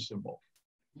prolongation of the symbol.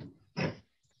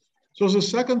 So the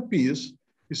second piece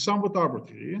is somewhat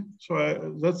arbitrary. So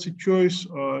that's a choice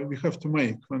we have to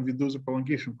make when we do the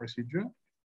prolongation procedure.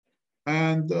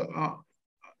 And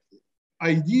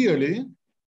ideally,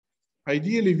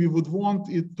 we would want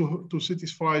it to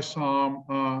satisfy some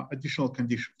additional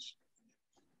conditions.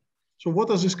 So what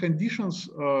are these conditions?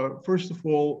 First of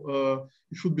all,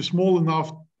 it should be small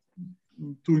enough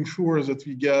to ensure that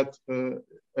we get a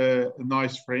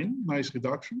nice frame, nice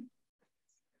reduction.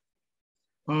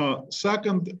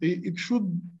 Second, it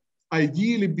should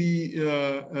ideally be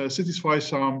satisfy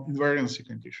some invariancy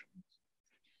conditions.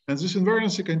 And these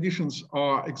invariancy conditions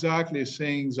are exactly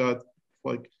saying that,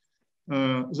 like,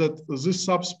 that this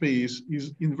subspace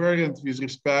is invariant with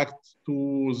respect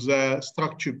to the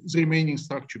structure, the remaining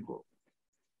structure group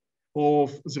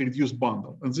of the reduced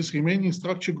bundle. And this remaining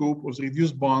structure group of the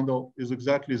reduced bundle is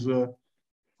exactly the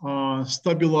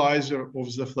stabilizer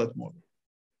of the flat model.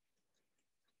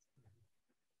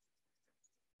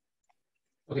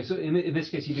 Okay, so in this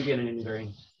case, you do get an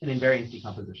invariant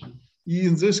decomposition.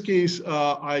 In this case,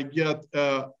 I get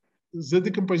the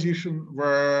decomposition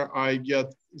where I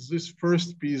get this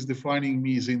first piece defining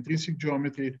me the intrinsic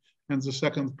geometry, and the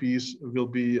second piece will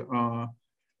be an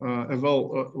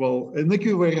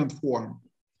equivariant form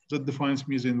that defines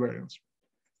me the invariance,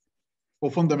 or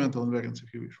fundamental invariance,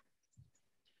 if you wish.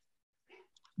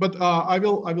 But I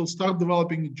will start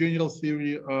developing general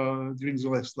theory during the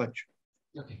next lecture.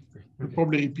 Okay, great. We'll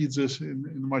probably repeat this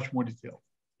in much more detail.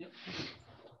 Yep.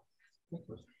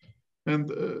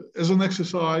 And as an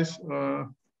exercise,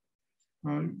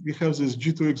 we have this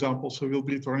G2 example, so we'll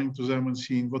be returning to them and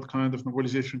seeing what kind of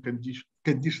normalization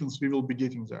conditions we will be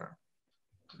getting there.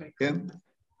 Okay.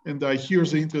 And I hear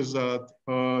the interest that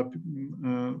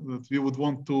that we would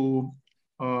want to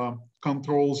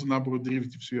control the number of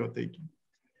derivatives we are taking.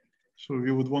 So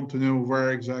we would want to know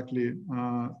where exactly,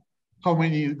 how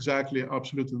many exactly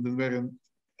absolute and invariant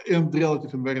and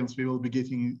relative invariants we will be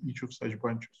getting in each of such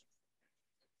branches.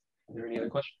 Are there any other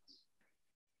questions?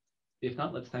 If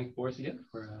not, let's thank Boris again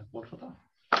for a wonderful talk.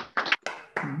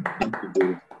 Mm-hmm. Thank you,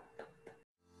 Boris.